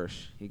steps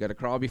first. You got to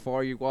crawl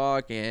before you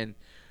walk and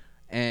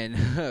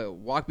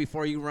walk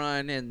before you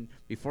run. And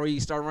before you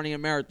start running a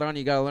marathon,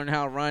 you got to learn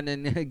how to run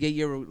and get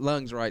your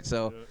lungs right.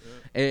 So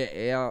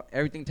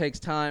everything takes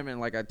time. And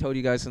like I told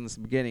you guys since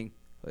the beginning,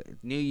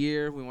 new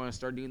year, we want to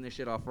start doing this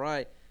shit off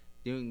right.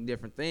 Doing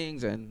different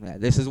things, and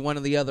this is one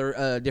of the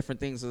other different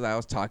things that I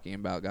was talking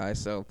about, guys.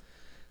 So,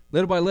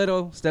 little by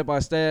little, step by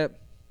step,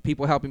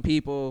 people helping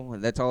people,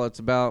 and that's all it's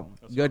about.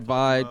 That's good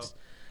vibes,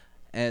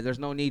 and there's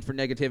no need for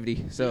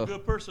negativity. So, you're a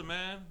good person,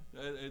 man.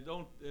 It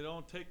don't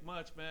take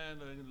much, man.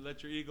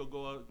 Let your ego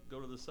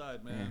go to the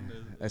side, man.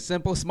 A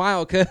simple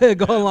smile could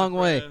go a long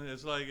way.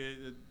 It's like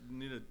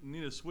need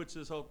to switch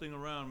this whole thing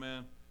around,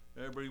 man.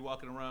 Everybody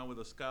walking around with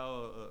a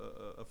scowl,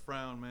 a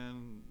frown,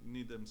 man. You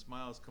need them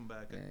smiles come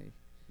back.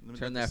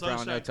 Turn that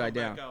frown upside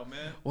down.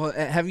 Well,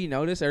 have you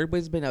noticed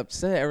everybody's been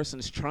upset ever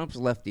since Trump's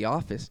left the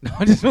office? No,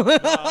 I just I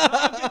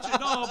get you.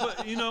 No,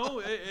 but you know,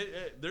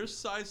 there's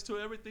sides to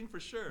everything for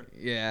sure.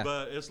 Yeah.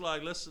 But it's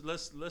like let's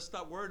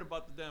stop worrying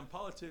about the damn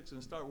politics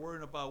and start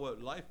worrying about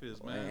what life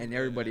is, man. And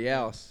everybody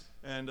else.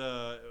 And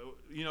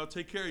you know,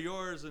 take care of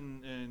yours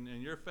and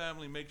your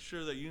family. Make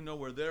sure that you know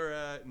where they're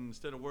at, and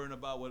instead of worrying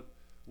about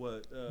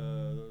what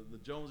the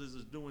Joneses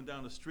is doing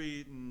down the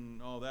street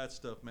and all that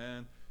stuff,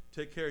 man.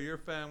 Take care of your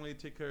family.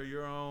 Take care of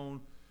your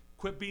own.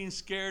 Quit being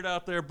scared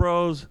out there,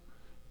 bros.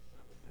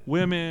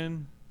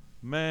 Women,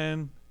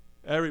 men,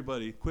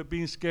 everybody. Quit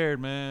being scared,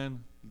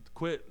 man.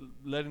 Quit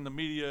letting the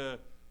media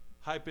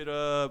hype it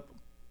up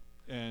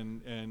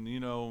and you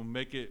know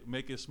make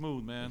it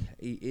smooth, man.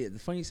 The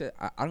funny you said,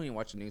 I don't even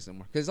watch the news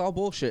anymore because it's all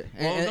bullshit,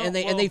 Well, and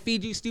they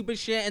feed you stupid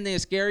shit and they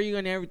scare you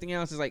and everything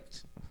else. Is like,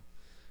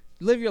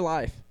 live your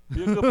life.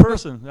 Be a good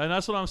person, and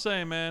that's what I'm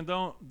saying, man.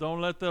 Don't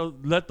let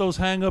those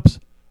hang-ups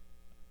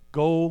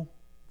go,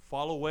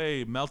 fall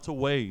away, melt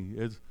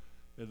away.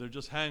 They're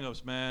just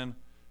hang-ups, man.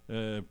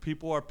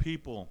 People are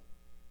people,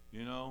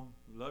 you know.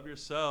 Love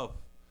yourself.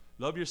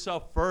 Love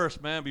yourself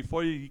first, man.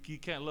 Before you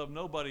can't love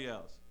nobody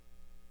else.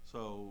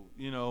 So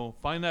you know,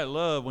 find that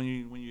love when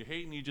you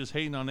hating, you just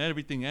hating on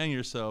everything and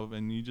yourself,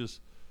 and you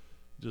just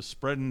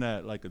spreading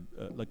that like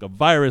a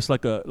virus,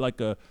 like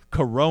a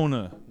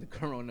corona. The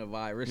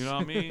coronavirus. You know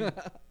what I mean?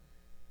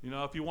 You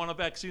know, if you want a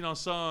vaccine on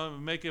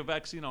some, make a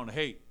vaccine on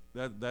hate.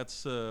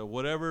 That's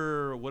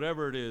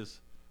whatever it is.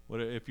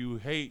 If you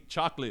hate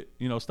chocolate,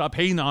 you know, stop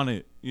hating on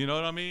it. You know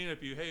what I mean?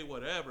 If you hate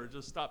whatever,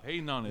 just stop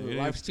hating on it.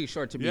 Life's too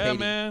short to be hating. hating.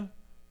 Man.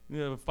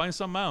 Yeah, find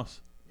something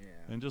else. Yeah.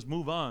 And just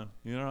move on.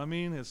 You know what I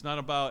mean? It's not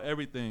about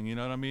everything. You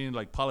know what I mean?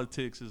 Like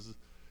politics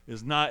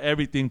is not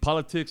everything.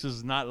 Politics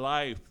is not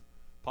life.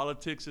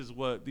 Politics is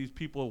what these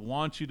people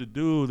want you to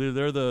do.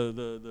 They're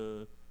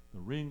the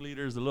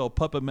ringleaders, the little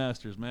puppet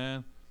masters,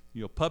 man.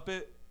 You a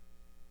puppet,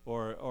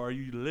 or are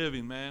you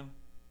living, man?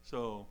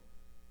 So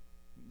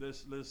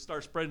let's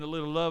start spreading a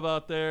little love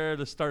out there.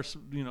 Let's start,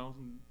 you know,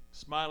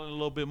 smiling a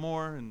little bit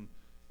more and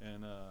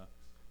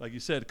like you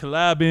said,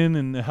 collabing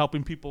and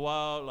helping people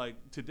out. Like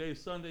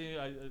today's Sunday,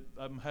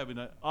 I'm having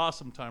an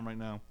awesome time right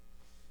now,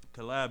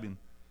 collabing.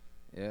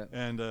 Yeah.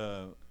 And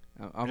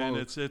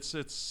it's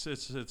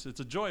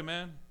a joy,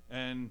 man.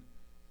 And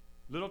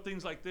little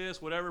things like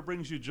this, whatever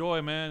brings you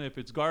joy, man. If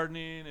it's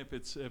gardening, if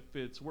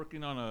it's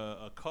working on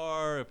a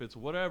car, if it's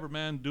whatever,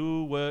 man,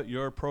 do what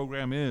your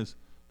program is.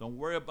 Don't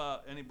worry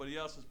about anybody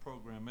else's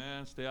program,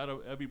 man. Stay out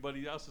of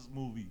everybody else's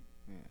movie.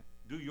 Yeah.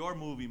 Do your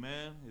movie,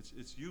 man.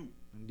 It's you.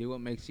 Do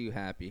what makes you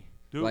happy.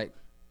 Do like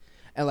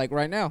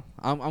right now,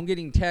 I'm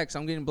getting texts.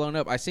 I'm getting blown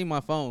up. I see my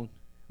phone.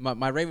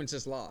 My Ravens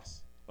just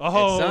lost.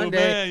 Oh, it's Sunday.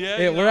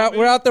 Man, yeah.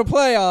 We're out there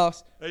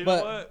playoffs. Hey, you but,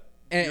 know what?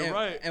 You're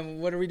right. And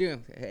what are we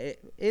doing?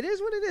 It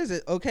is what it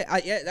is. Okay,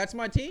 that's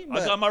my team.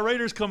 I got my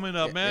Raiders coming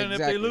up, man.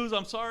 Exactly. If they lose,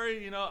 I'm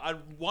sorry. You know, I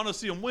want to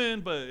see them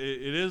win, but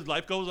it is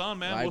life goes on,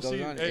 man. Life we'll goes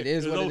see. on. Hey, it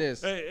is what it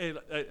is. Hey,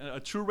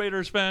 a true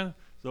Raiders fan.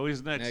 It's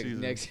always next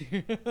season. Next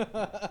year.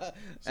 That's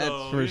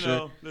so for you sure.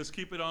 know, let's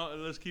keep it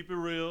on. Let's keep it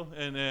real,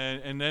 and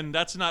then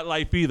that's not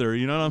life either.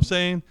 You know what I'm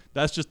saying?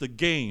 That's just a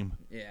game.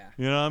 Yeah.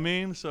 You know what I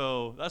mean?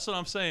 So that's what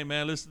I'm saying,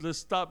 man. Let's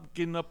stop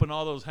getting up in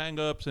all those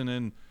hang-ups and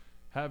then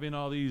having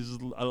all these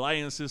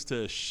alliances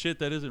to shit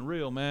that isn't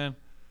real, man.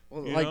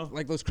 Well,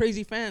 like those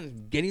crazy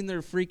fans getting their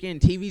freaking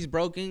TVs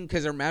broken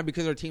because they're mad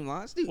because their team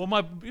lost. Dude, well,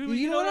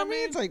 you know what I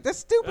mean? It's like that's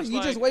stupid. That's you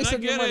like, just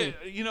wasted your money.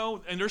 You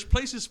know, and there's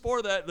places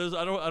for that.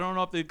 I don't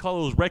know if they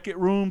call those wreck-it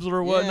rooms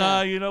or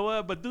whatnot. You know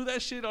what? But do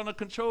that shit on a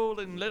control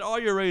and let all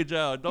your rage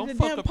out. Don't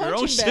fuck up your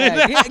own shit.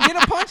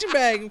 Get a punching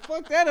bag and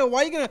fuck that up.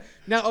 Why you gonna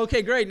now?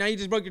 Okay, great. Now you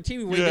just broke your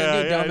TV. What are you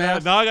gonna do,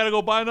 dumbass? Now I gotta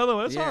go buy another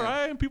one. That's all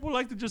right. And people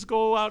like to just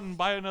go out and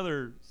buy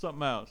another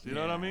something else. You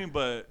know what I mean?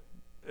 But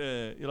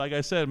like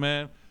I said,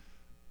 man.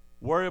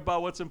 Worry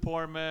about what's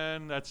important,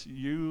 man. That's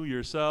you,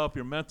 yourself,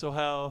 your mental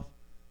health.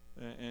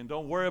 And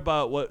don't worry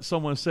about what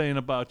someone's saying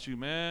about you,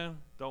 man.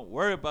 Don't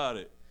worry about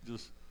it.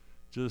 Just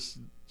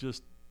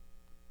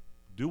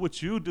do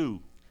what you do.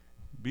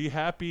 Be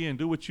happy and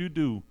do what you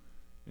do.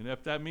 And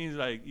if that means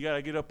like you got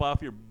to get up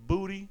off your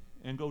booty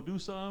and go do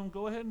something,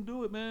 go ahead and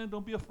do it, man.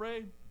 Don't be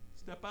afraid.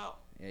 Step out.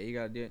 Yeah, you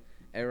got to do it.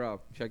 Hey,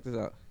 Rob, check this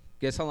out.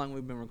 Guess how long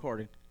we've been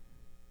recording?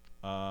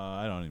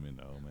 I don't even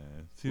know,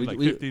 man. It seems like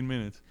 15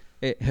 minutes.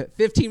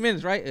 15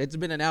 minutes, right? It's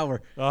been an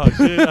hour. Oh,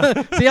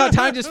 shit. See how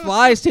time just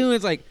flies, too?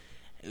 It's like,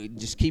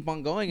 just keep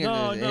on going.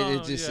 And No,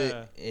 it's just,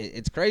 yeah.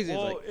 it's crazy.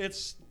 Well,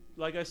 it's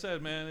like I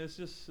said, man, it's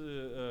just,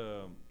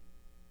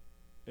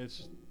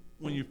 it's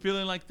when you're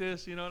feeling like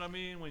this, you know what I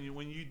mean?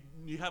 When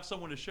you have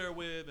someone to share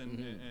with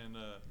and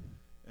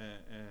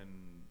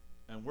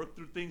work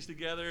through things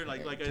together.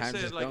 Like I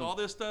said, like all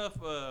this stuff,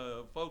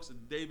 folks,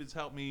 David's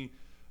helped me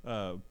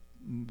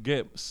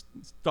get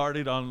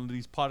started on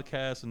these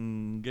podcasts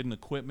and getting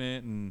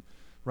equipment, and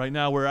right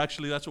now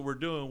that's what we're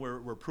doing.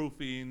 We're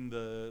proofing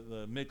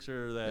the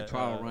mixer, that the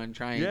trial run,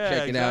 try and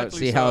check it out,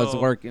 see how it's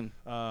working.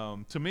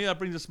 To me, that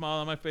brings a smile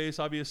on my face.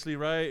 Obviously,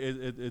 right?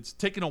 It's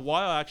taken a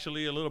while,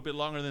 actually, a little bit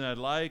longer than I'd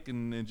like,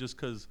 and just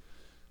because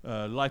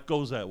life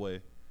goes that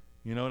way.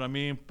 You know what I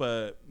mean?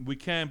 But we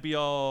can't be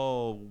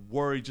all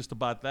worried just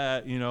about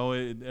that. You know,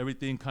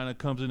 everything kind of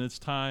comes in its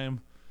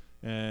time.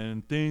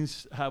 And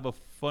things have a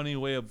funny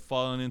way of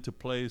falling into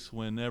place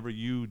whenever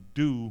you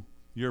do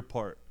your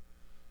part.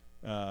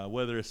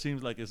 Whether it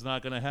seems like it's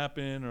not going to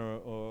happen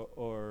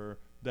or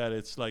that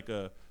it's like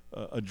a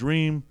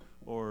dream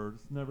or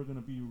it's never going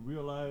to be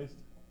realized.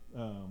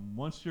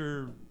 Once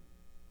you're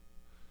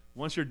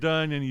once you're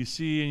done and you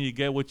see and you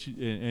get what you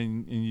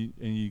and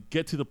you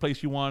get to the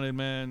place you wanted,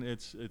 man,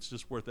 it's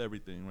just worth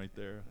everything right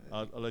there.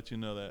 I'll let you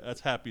know that.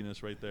 That's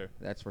happiness right there.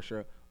 That's for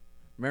sure.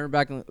 Remember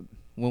back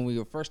when we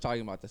were first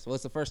talking about this,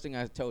 what's the first thing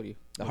I told you?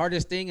 The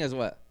hardest thing is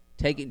what?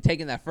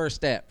 Taking that first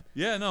step.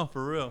 Yeah, no,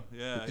 for real.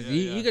 Yeah,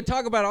 you can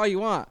talk about it all you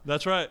want.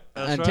 That's right.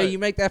 Until you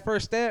make that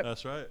first step.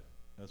 That's right.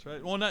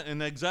 Well, not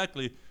and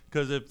exactly,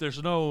 because if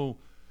there's no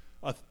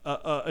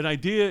an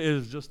idea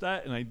is just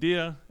that, an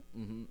idea,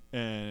 and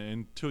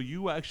until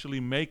you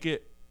actually make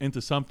it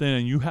into something,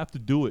 and you have to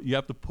do it, you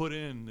have to put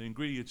in the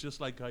ingredients,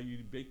 just like how you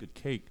bake a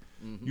cake.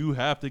 You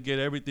have to get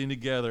everything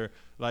together.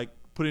 Like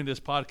putting this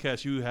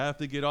podcast, you have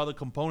to get all the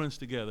components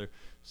together.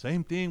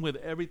 Same thing with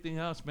everything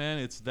else, man.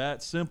 It's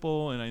that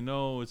simple, and I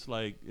know it's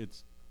like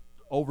it's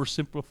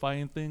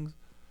oversimplifying things,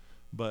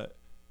 but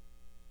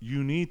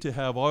you need to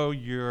have all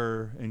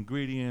your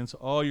ingredients,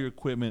 all your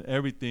equipment,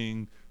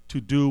 everything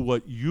to do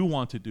what you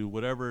want to do,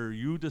 whatever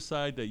you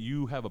decide that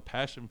you have a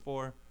passion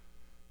for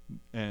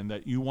and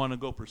that you want to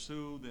go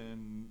pursue.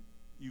 Then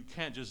you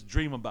can't just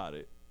dream about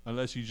it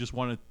unless you just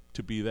want it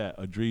to be that,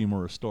 a dream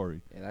or a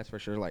story. Yeah, that's for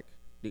sure. Like,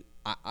 dude,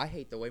 I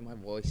hate the way my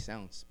voice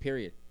sounds,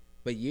 period.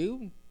 But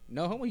you,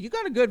 no homo, you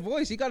got a good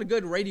voice. You got a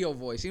good radio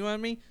voice. You know what I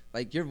mean?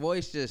 Like, your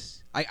voice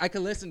just, I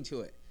could listen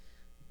to it.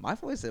 My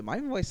voice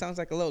sounds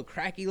like a little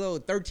cracky little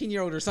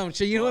 13-year-old or some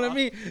shit. You know what I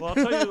mean? Well,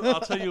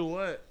 I'll tell you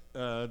what.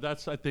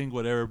 That's, I think,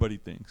 what everybody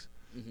thinks.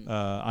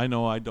 I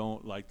know I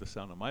don't like the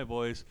sound of my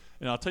voice,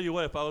 and I'll tell you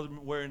what. If I was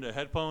wearing the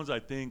headphones, I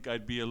think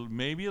I'd be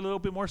maybe a little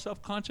bit more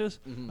self-conscious.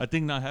 I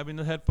think not having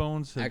the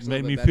headphones has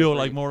made me feel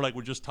like more like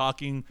we're just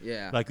talking.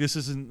 Yeah. Like this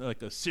isn't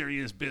like a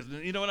serious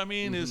business. You know what I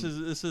mean? This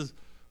is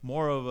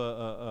more of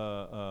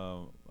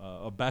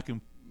a back and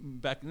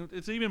back.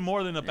 It's even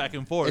more than a back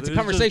and forth. It's a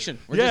conversation.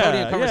 Just, we're just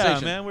holding a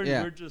conversation. Yeah,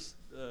 man. We're just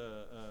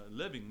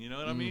living. You know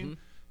what I mean?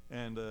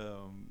 And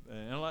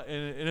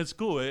it's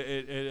cool.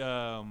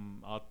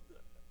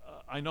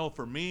 I know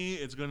for me,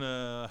 it's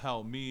gonna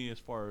help me as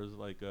far as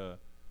like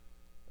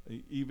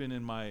even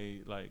in my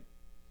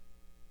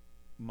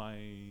my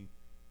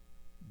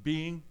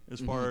being, as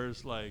far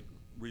as like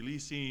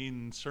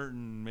releasing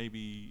certain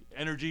maybe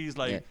energies,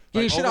 like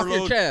getting shit off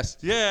your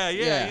chest. Yeah,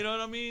 you know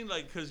what I mean?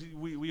 Like, because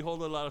we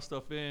hold a lot of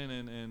stuff in,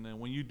 and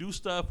when you do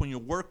stuff, when you're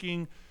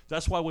working,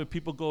 that's why when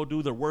people go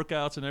do their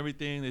workouts and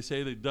everything, they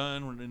say they're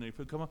done when they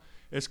come on.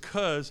 It's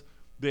because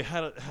they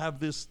had to have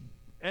this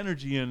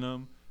energy in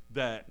them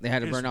that they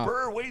had to burn off,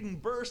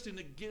 bursting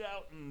to get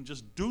out and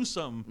just do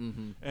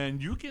something. And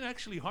you can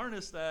actually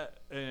harness that.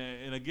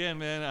 And again,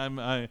 man,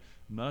 I'm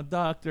not a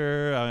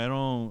doctor.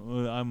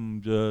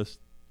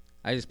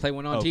 I just play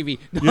one on TV.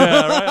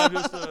 Yeah, right. I'm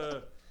just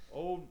a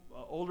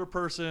older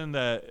person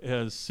that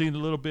has seen a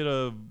little bit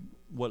of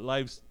what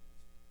life's,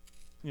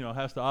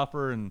 has to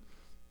offer, and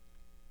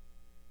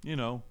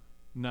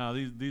now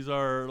these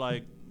are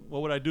like,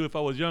 what would I do if I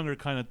was younger,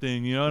 kind of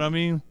thing. You know what I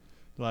mean?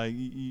 Like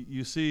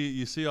you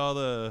see all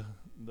the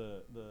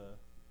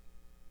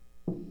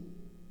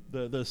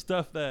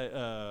stuff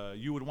that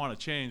you would want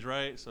to change,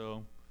 right?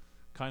 So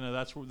kind of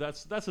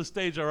that's the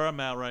stage where I'm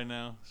at right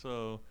now.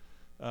 So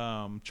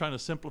trying to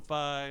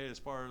simplify as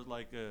far as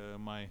like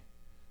my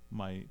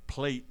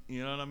plate,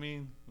 you know what I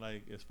mean?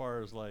 Like as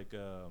far as like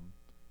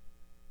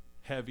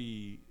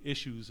heavy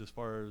issues, as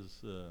far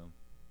as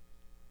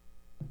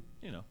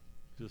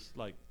just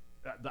like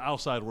the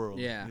outside world.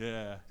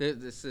 Yeah.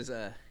 This is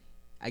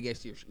I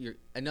guess you're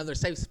another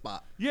safe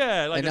spot.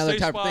 Yeah, like another a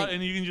safe spot, thing.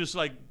 And you can just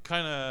like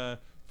kind of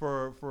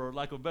for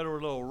like a better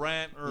little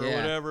rant or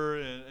whatever.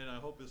 And I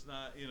hope it's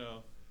not,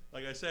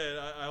 like I said,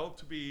 I hope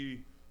to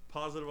be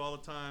positive all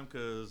the time,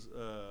 because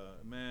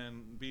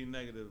man, being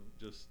negative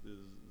just is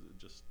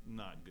just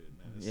not good,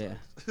 man.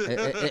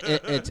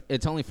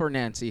 It's only for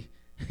Nancy.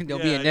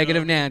 There'll be a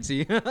negative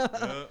Nancy.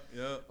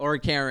 Yeah. Or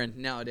Karen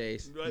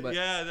nowadays. Right,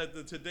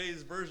 but,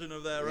 today's version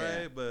of that,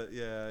 right? But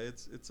yeah,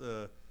 it's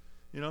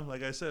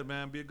like I said,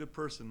 man, be a good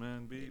person,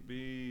 man.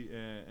 Be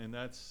and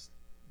that's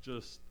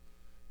just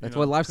that's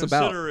what life's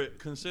about.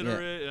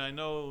 Consider it. And I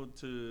know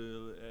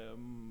to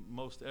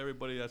most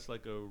everybody that's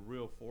like a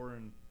real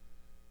foreign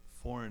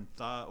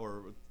thought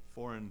or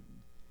foreign,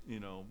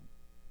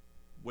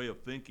 way of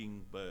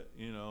thinking, but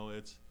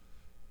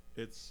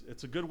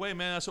it's a good way,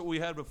 man. That's what we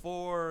had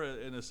before,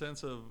 in a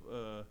sense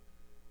of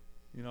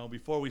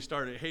before we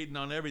started hating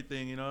on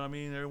everything. You know what I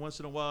mean? Every once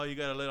in a while, you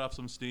gotta let off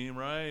some steam,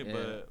 right?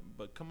 Yeah.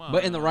 But come on.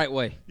 But in the right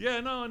way.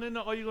 Yeah, no, and then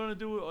all you're gonna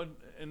do,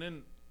 and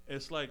then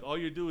it's like all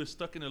you do is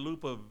stuck in a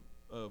loop of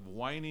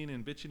whining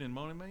and bitching and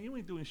moaning. Man, you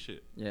ain't doing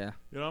shit. Yeah.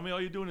 You know what I mean?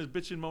 All you're doing is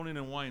bitching, moaning,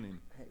 and whining.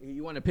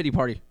 You want a pity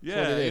party.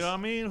 Yeah, you know what I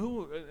mean?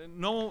 Who?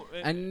 No.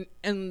 And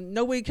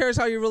nobody cares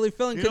how you're really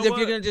feeling, because if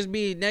you're gonna just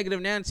be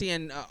negative Nancy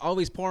and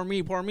always poor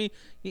me,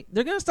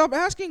 they're gonna stop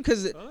asking,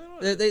 because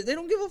they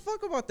don't give a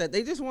fuck about that.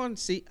 They just want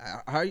to see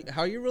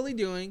how you're really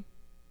doing,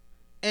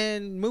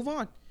 and move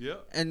on. Yeah.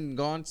 And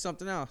go on to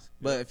something else.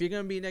 But if you're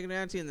gonna be negative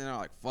Nancy and then they're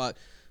like, fuck,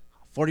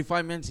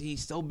 45 minutes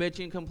he's still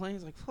bitching and complaining,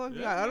 it's like, fuck,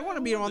 I don't want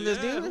to be around this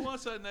dude. Who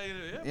wants that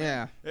negative?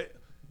 Yeah.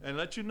 and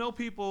let you know,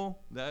 people,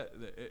 that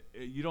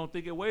you don't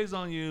think it weighs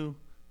on you,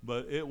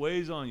 but it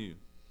weighs on you.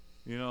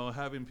 You know,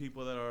 having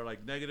people that are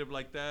like negative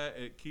like that,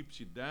 it keeps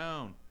you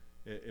down.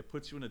 It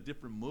puts you in a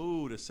different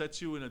mood. It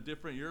sets you in a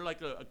different. You're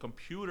like a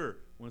computer.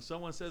 When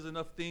someone says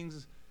enough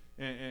things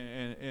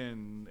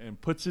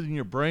and puts it in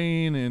your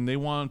brain, and they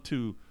want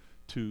to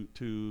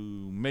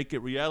make it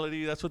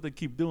reality, that's what they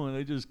keep doing.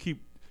 They just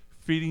keep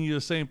feeding you the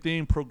same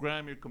thing.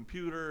 Program your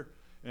computer,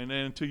 and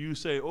then until you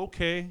say,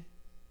 okay,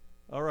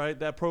 all right,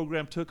 that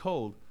program took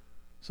hold.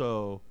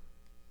 So,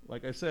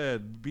 like I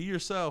said, be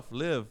yourself.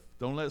 Live.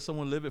 Don't let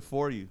someone live it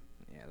for you.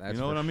 Yeah, that's you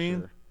know what I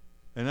mean? Sure.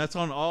 And that's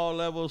on all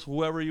levels,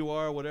 whoever you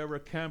are, whatever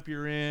camp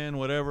you're in,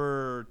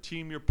 whatever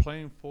team you're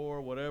playing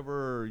for,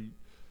 whatever,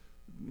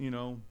 you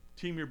know,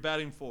 team you're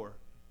batting for.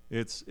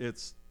 It's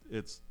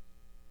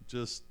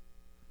just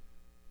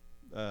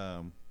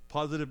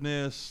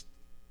positiveness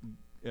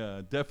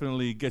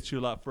definitely gets you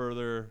a lot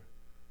further.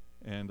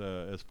 And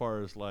as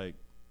far as like,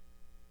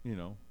 you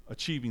know,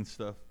 achieving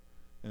stuff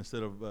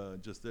instead of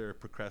just there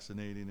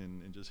procrastinating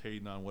and just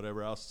hating on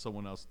whatever else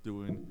someone else is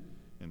doing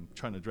and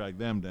trying to drag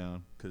them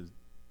down, because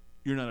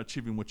you're not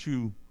achieving what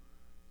you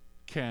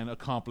can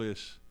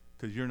accomplish,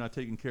 because you're not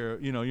taking care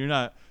of, you're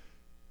not,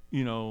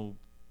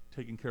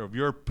 taking care of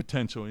your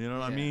potential. You know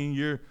what I mean?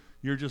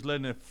 You're just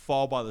letting it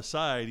fall by the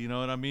side. You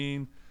know what I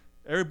mean?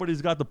 Everybody's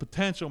got the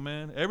potential,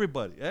 man.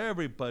 Everybody. I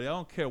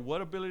don't care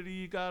what ability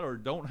you got or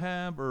don't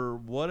have or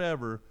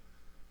whatever.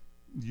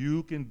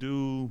 You can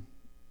do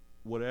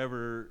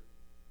whatever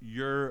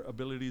your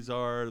abilities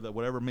are, that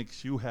whatever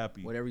makes you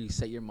happy. Whatever you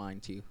set your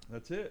mind to.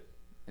 That's it.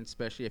 And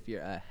especially if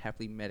you're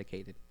happily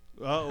medicated.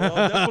 Well,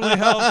 definitely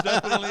helps,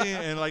 definitely.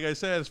 And like I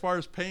said, as far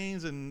as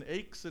pains and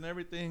aches and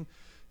everything,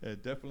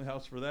 it definitely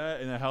helps for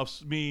that. And it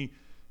helps me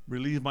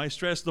relieve my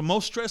stress. The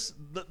more stress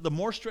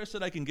that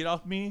I can get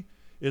off me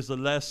is the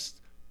less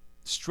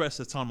stress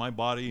that's on my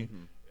body.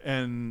 Mm-hmm.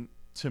 And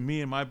to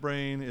me, in my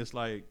brain, it's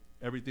like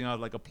everything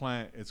out like a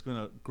plant. It's going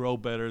to grow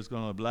better. It's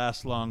going to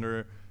last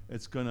longer.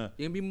 It's going to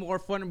be more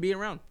fun to be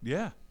around.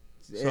 Yeah.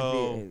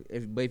 So,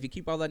 but if you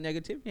keep all that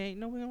negativity, ain't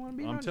nobody want to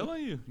be around. I'm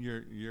telling you,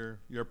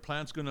 your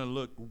plant's gonna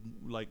look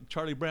like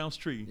Charlie Brown's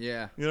tree.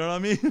 Yeah, you know what I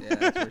mean. Yeah,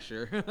 that's for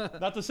sure.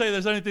 Not to say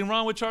there's anything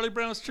wrong with Charlie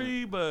Brown's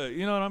tree, but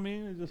you know what I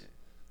mean. It just,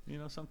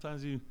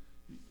 sometimes you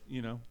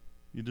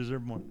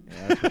deserve more.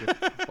 Yeah, that's for sure.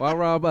 Well,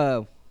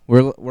 Rob,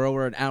 we're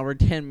over an hour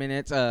 10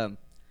 minutes. Do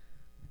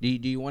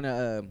you want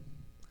to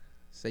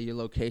say your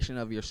location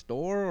of your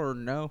store, or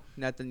no?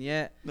 Nothing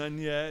yet? Nothing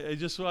yet. I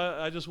just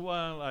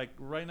want, like,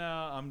 right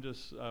now, I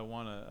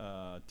want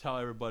to tell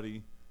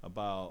everybody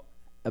about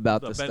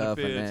the stuff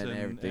and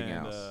everything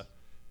else.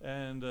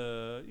 And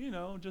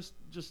just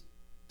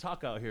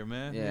talk out here,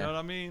 man. Yeah. You know what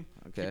I mean?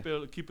 Okay.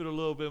 Keep it a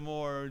little bit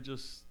more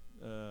just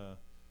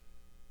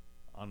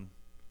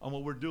on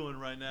what we're doing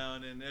right now,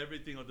 and then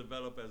everything will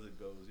develop as it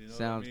goes. You know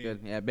Sounds what I mean?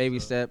 good. Yeah, baby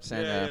steps.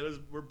 And,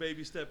 we're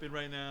baby stepping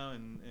right now,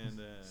 and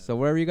so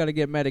wherever you got to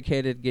get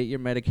medicated, get your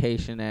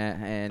medication at,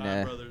 and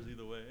Kind Brothers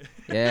either way.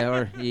 Yeah,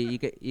 or you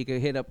could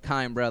hit up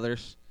Kind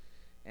Brothers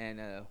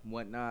and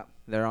whatnot.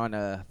 They're on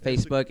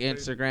Facebook,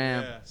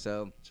 Instagram. Yeah.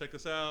 So check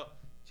us out.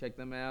 Check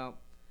them out.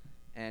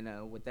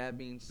 And with that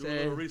being said, do a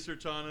little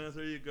research on us.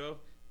 There you go.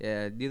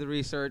 Yeah, do the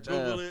research.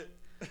 Google it.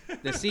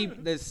 the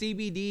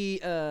CBD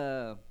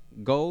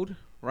Gold.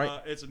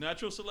 Right. It's a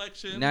natural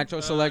selection. Natural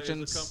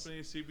selections. It's a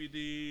company,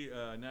 CBD,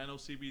 Nano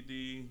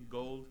CBD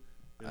Gold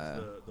is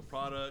the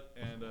product.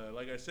 And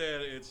like I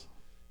said,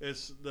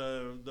 it's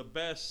the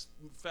best,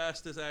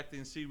 fastest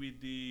acting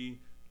CBD,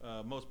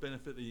 most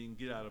benefit that you can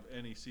get out of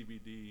any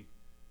CBD.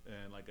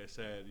 And like I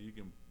said, you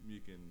can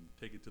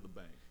take it to the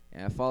bank.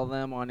 Yeah, follow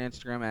them on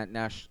Instagram at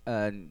Natural.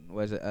 I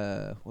was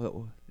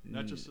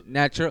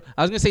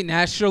gonna say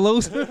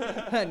Naturals,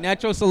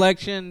 Natural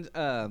Selections,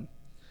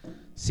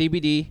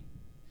 CBD.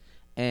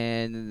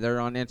 And they're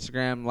on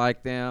Instagram.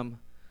 Like them,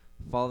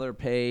 follow their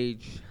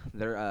page.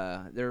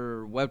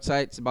 Their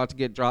website's about to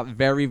get dropped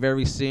very,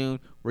 very soon,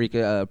 where you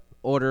could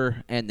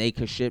order and they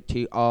could ship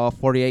to all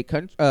 48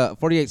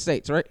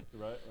 states, right?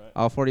 Right.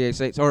 All 48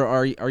 states. Or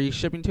are you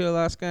shipping to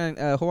Alaska and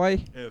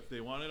Hawaii? If they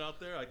want it out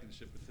there, I can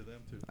ship it to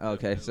them too.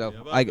 Okay,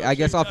 definitely. so I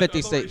guess all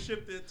 50 states. I've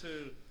shipped it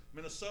to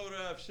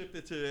Minnesota. I've shipped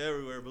it to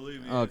everywhere.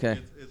 Believe me.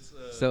 Okay. It's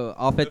so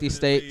all 50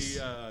 states.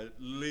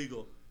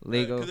 Legal.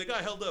 Legal. Because it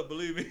got held up,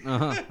 believe me.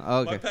 Okay.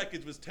 My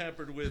package was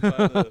tampered with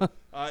by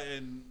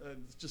and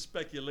it's just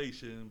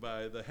speculation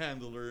by the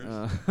handlers.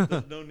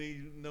 There's no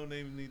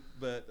name,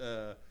 but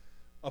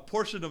a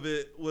portion of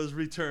it was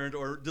returned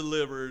or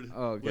delivered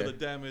with a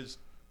damaged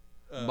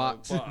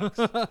box.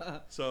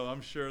 So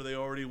I'm sure they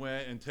already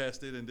went and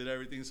tested and did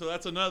everything. So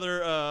that's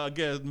another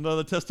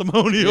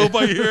testimonial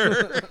by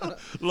your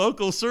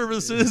local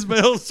services,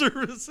 mail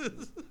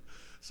services.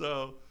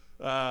 So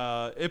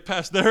it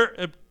passed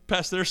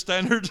their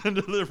standards and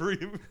delivery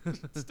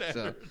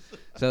standards.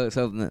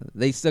 So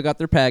they still got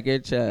their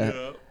package.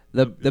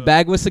 The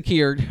bag was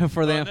secured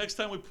for them. Next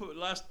time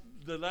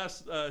the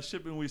last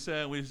shipment we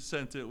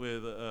sent it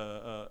with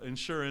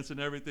insurance and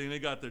everything. They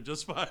got there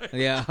just fine.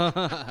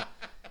 Yeah.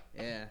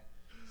 Yeah.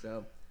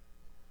 So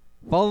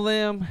follow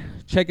them.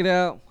 Check it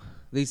out.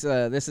 This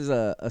is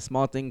a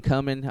small thing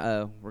coming.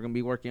 We're gonna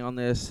be working on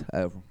this.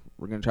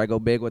 We're gonna try to go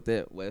big with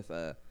it with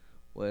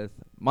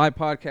my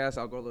podcast,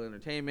 Algorlo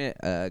Entertainment,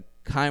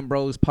 Kind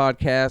Bros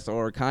podcast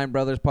or Kind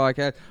Brothers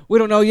podcast. We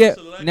don't know yet.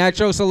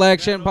 Natural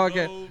Selection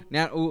podcast.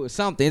 Now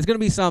something. It's gonna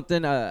be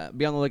something. Be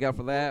on the lookout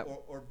for that.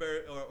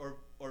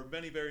 Or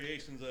many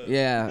variations of.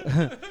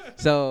 Yeah.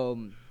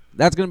 So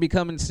that's gonna be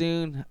coming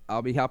soon.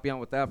 I'll be helping out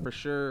with that for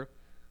sure.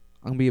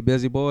 I'm gonna be a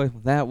busy boy.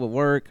 That will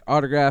work.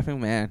 Autographing,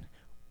 man.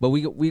 But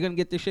we gonna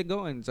get this shit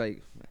going. It's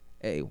like,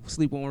 hey, we'll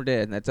sleep when we're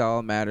dead, and that's all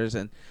that matters.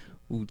 And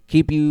we'll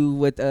keep you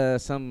with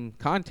some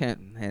content,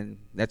 and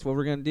that's what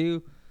we're gonna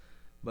do.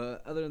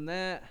 But other than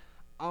that,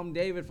 I'm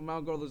David from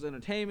Algorlos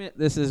Entertainment.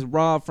 This is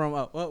Rob from.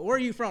 Where are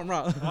you from,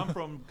 Rob? I'm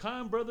from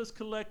Kind Brothers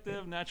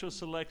Collective, Natural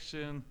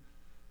Selection,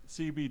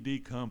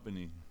 CBD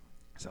Company.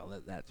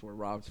 So that's where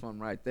Rob's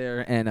from, right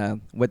there.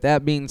 And with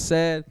that being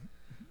said,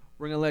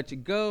 we're gonna let you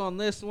go on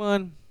this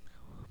one.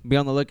 Be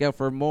on the lookout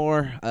for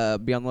more.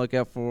 Be on the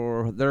lookout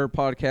for their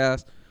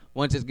podcast.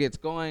 Once it gets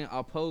going,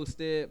 I'll post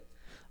it.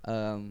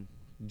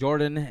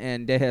 Jordan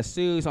and De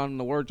Jesus on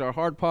the Words Are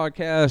Hard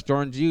podcast.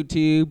 Jordan's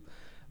YouTube.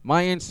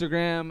 My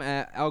Instagram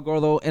at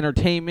Algorlo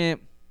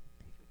Entertainment.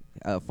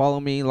 Follow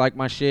me, like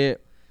my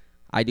shit.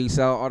 I do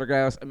sell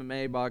autographs,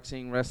 MMA,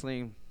 boxing,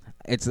 wrestling.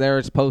 It's there.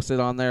 It's posted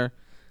on there.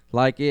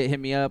 Like it. Hit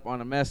me up on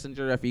a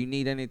messenger if you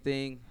need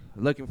anything.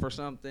 Looking for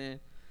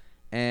something.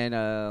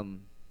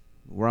 And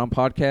we're on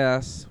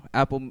podcasts,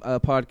 Apple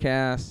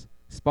Podcasts,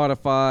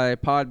 Spotify,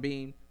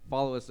 Podbean.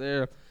 Follow us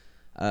there.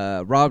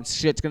 Rob's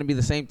shit's going to be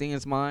the same thing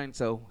as mine,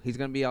 so he's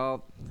going to be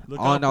on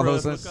all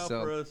those lists.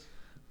 So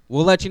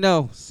we'll let you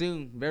know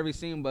soon, very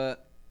soon.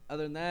 But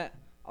other than that,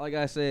 all I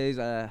got to say is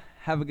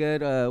have a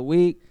good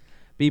week,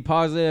 be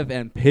positive,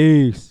 and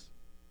peace.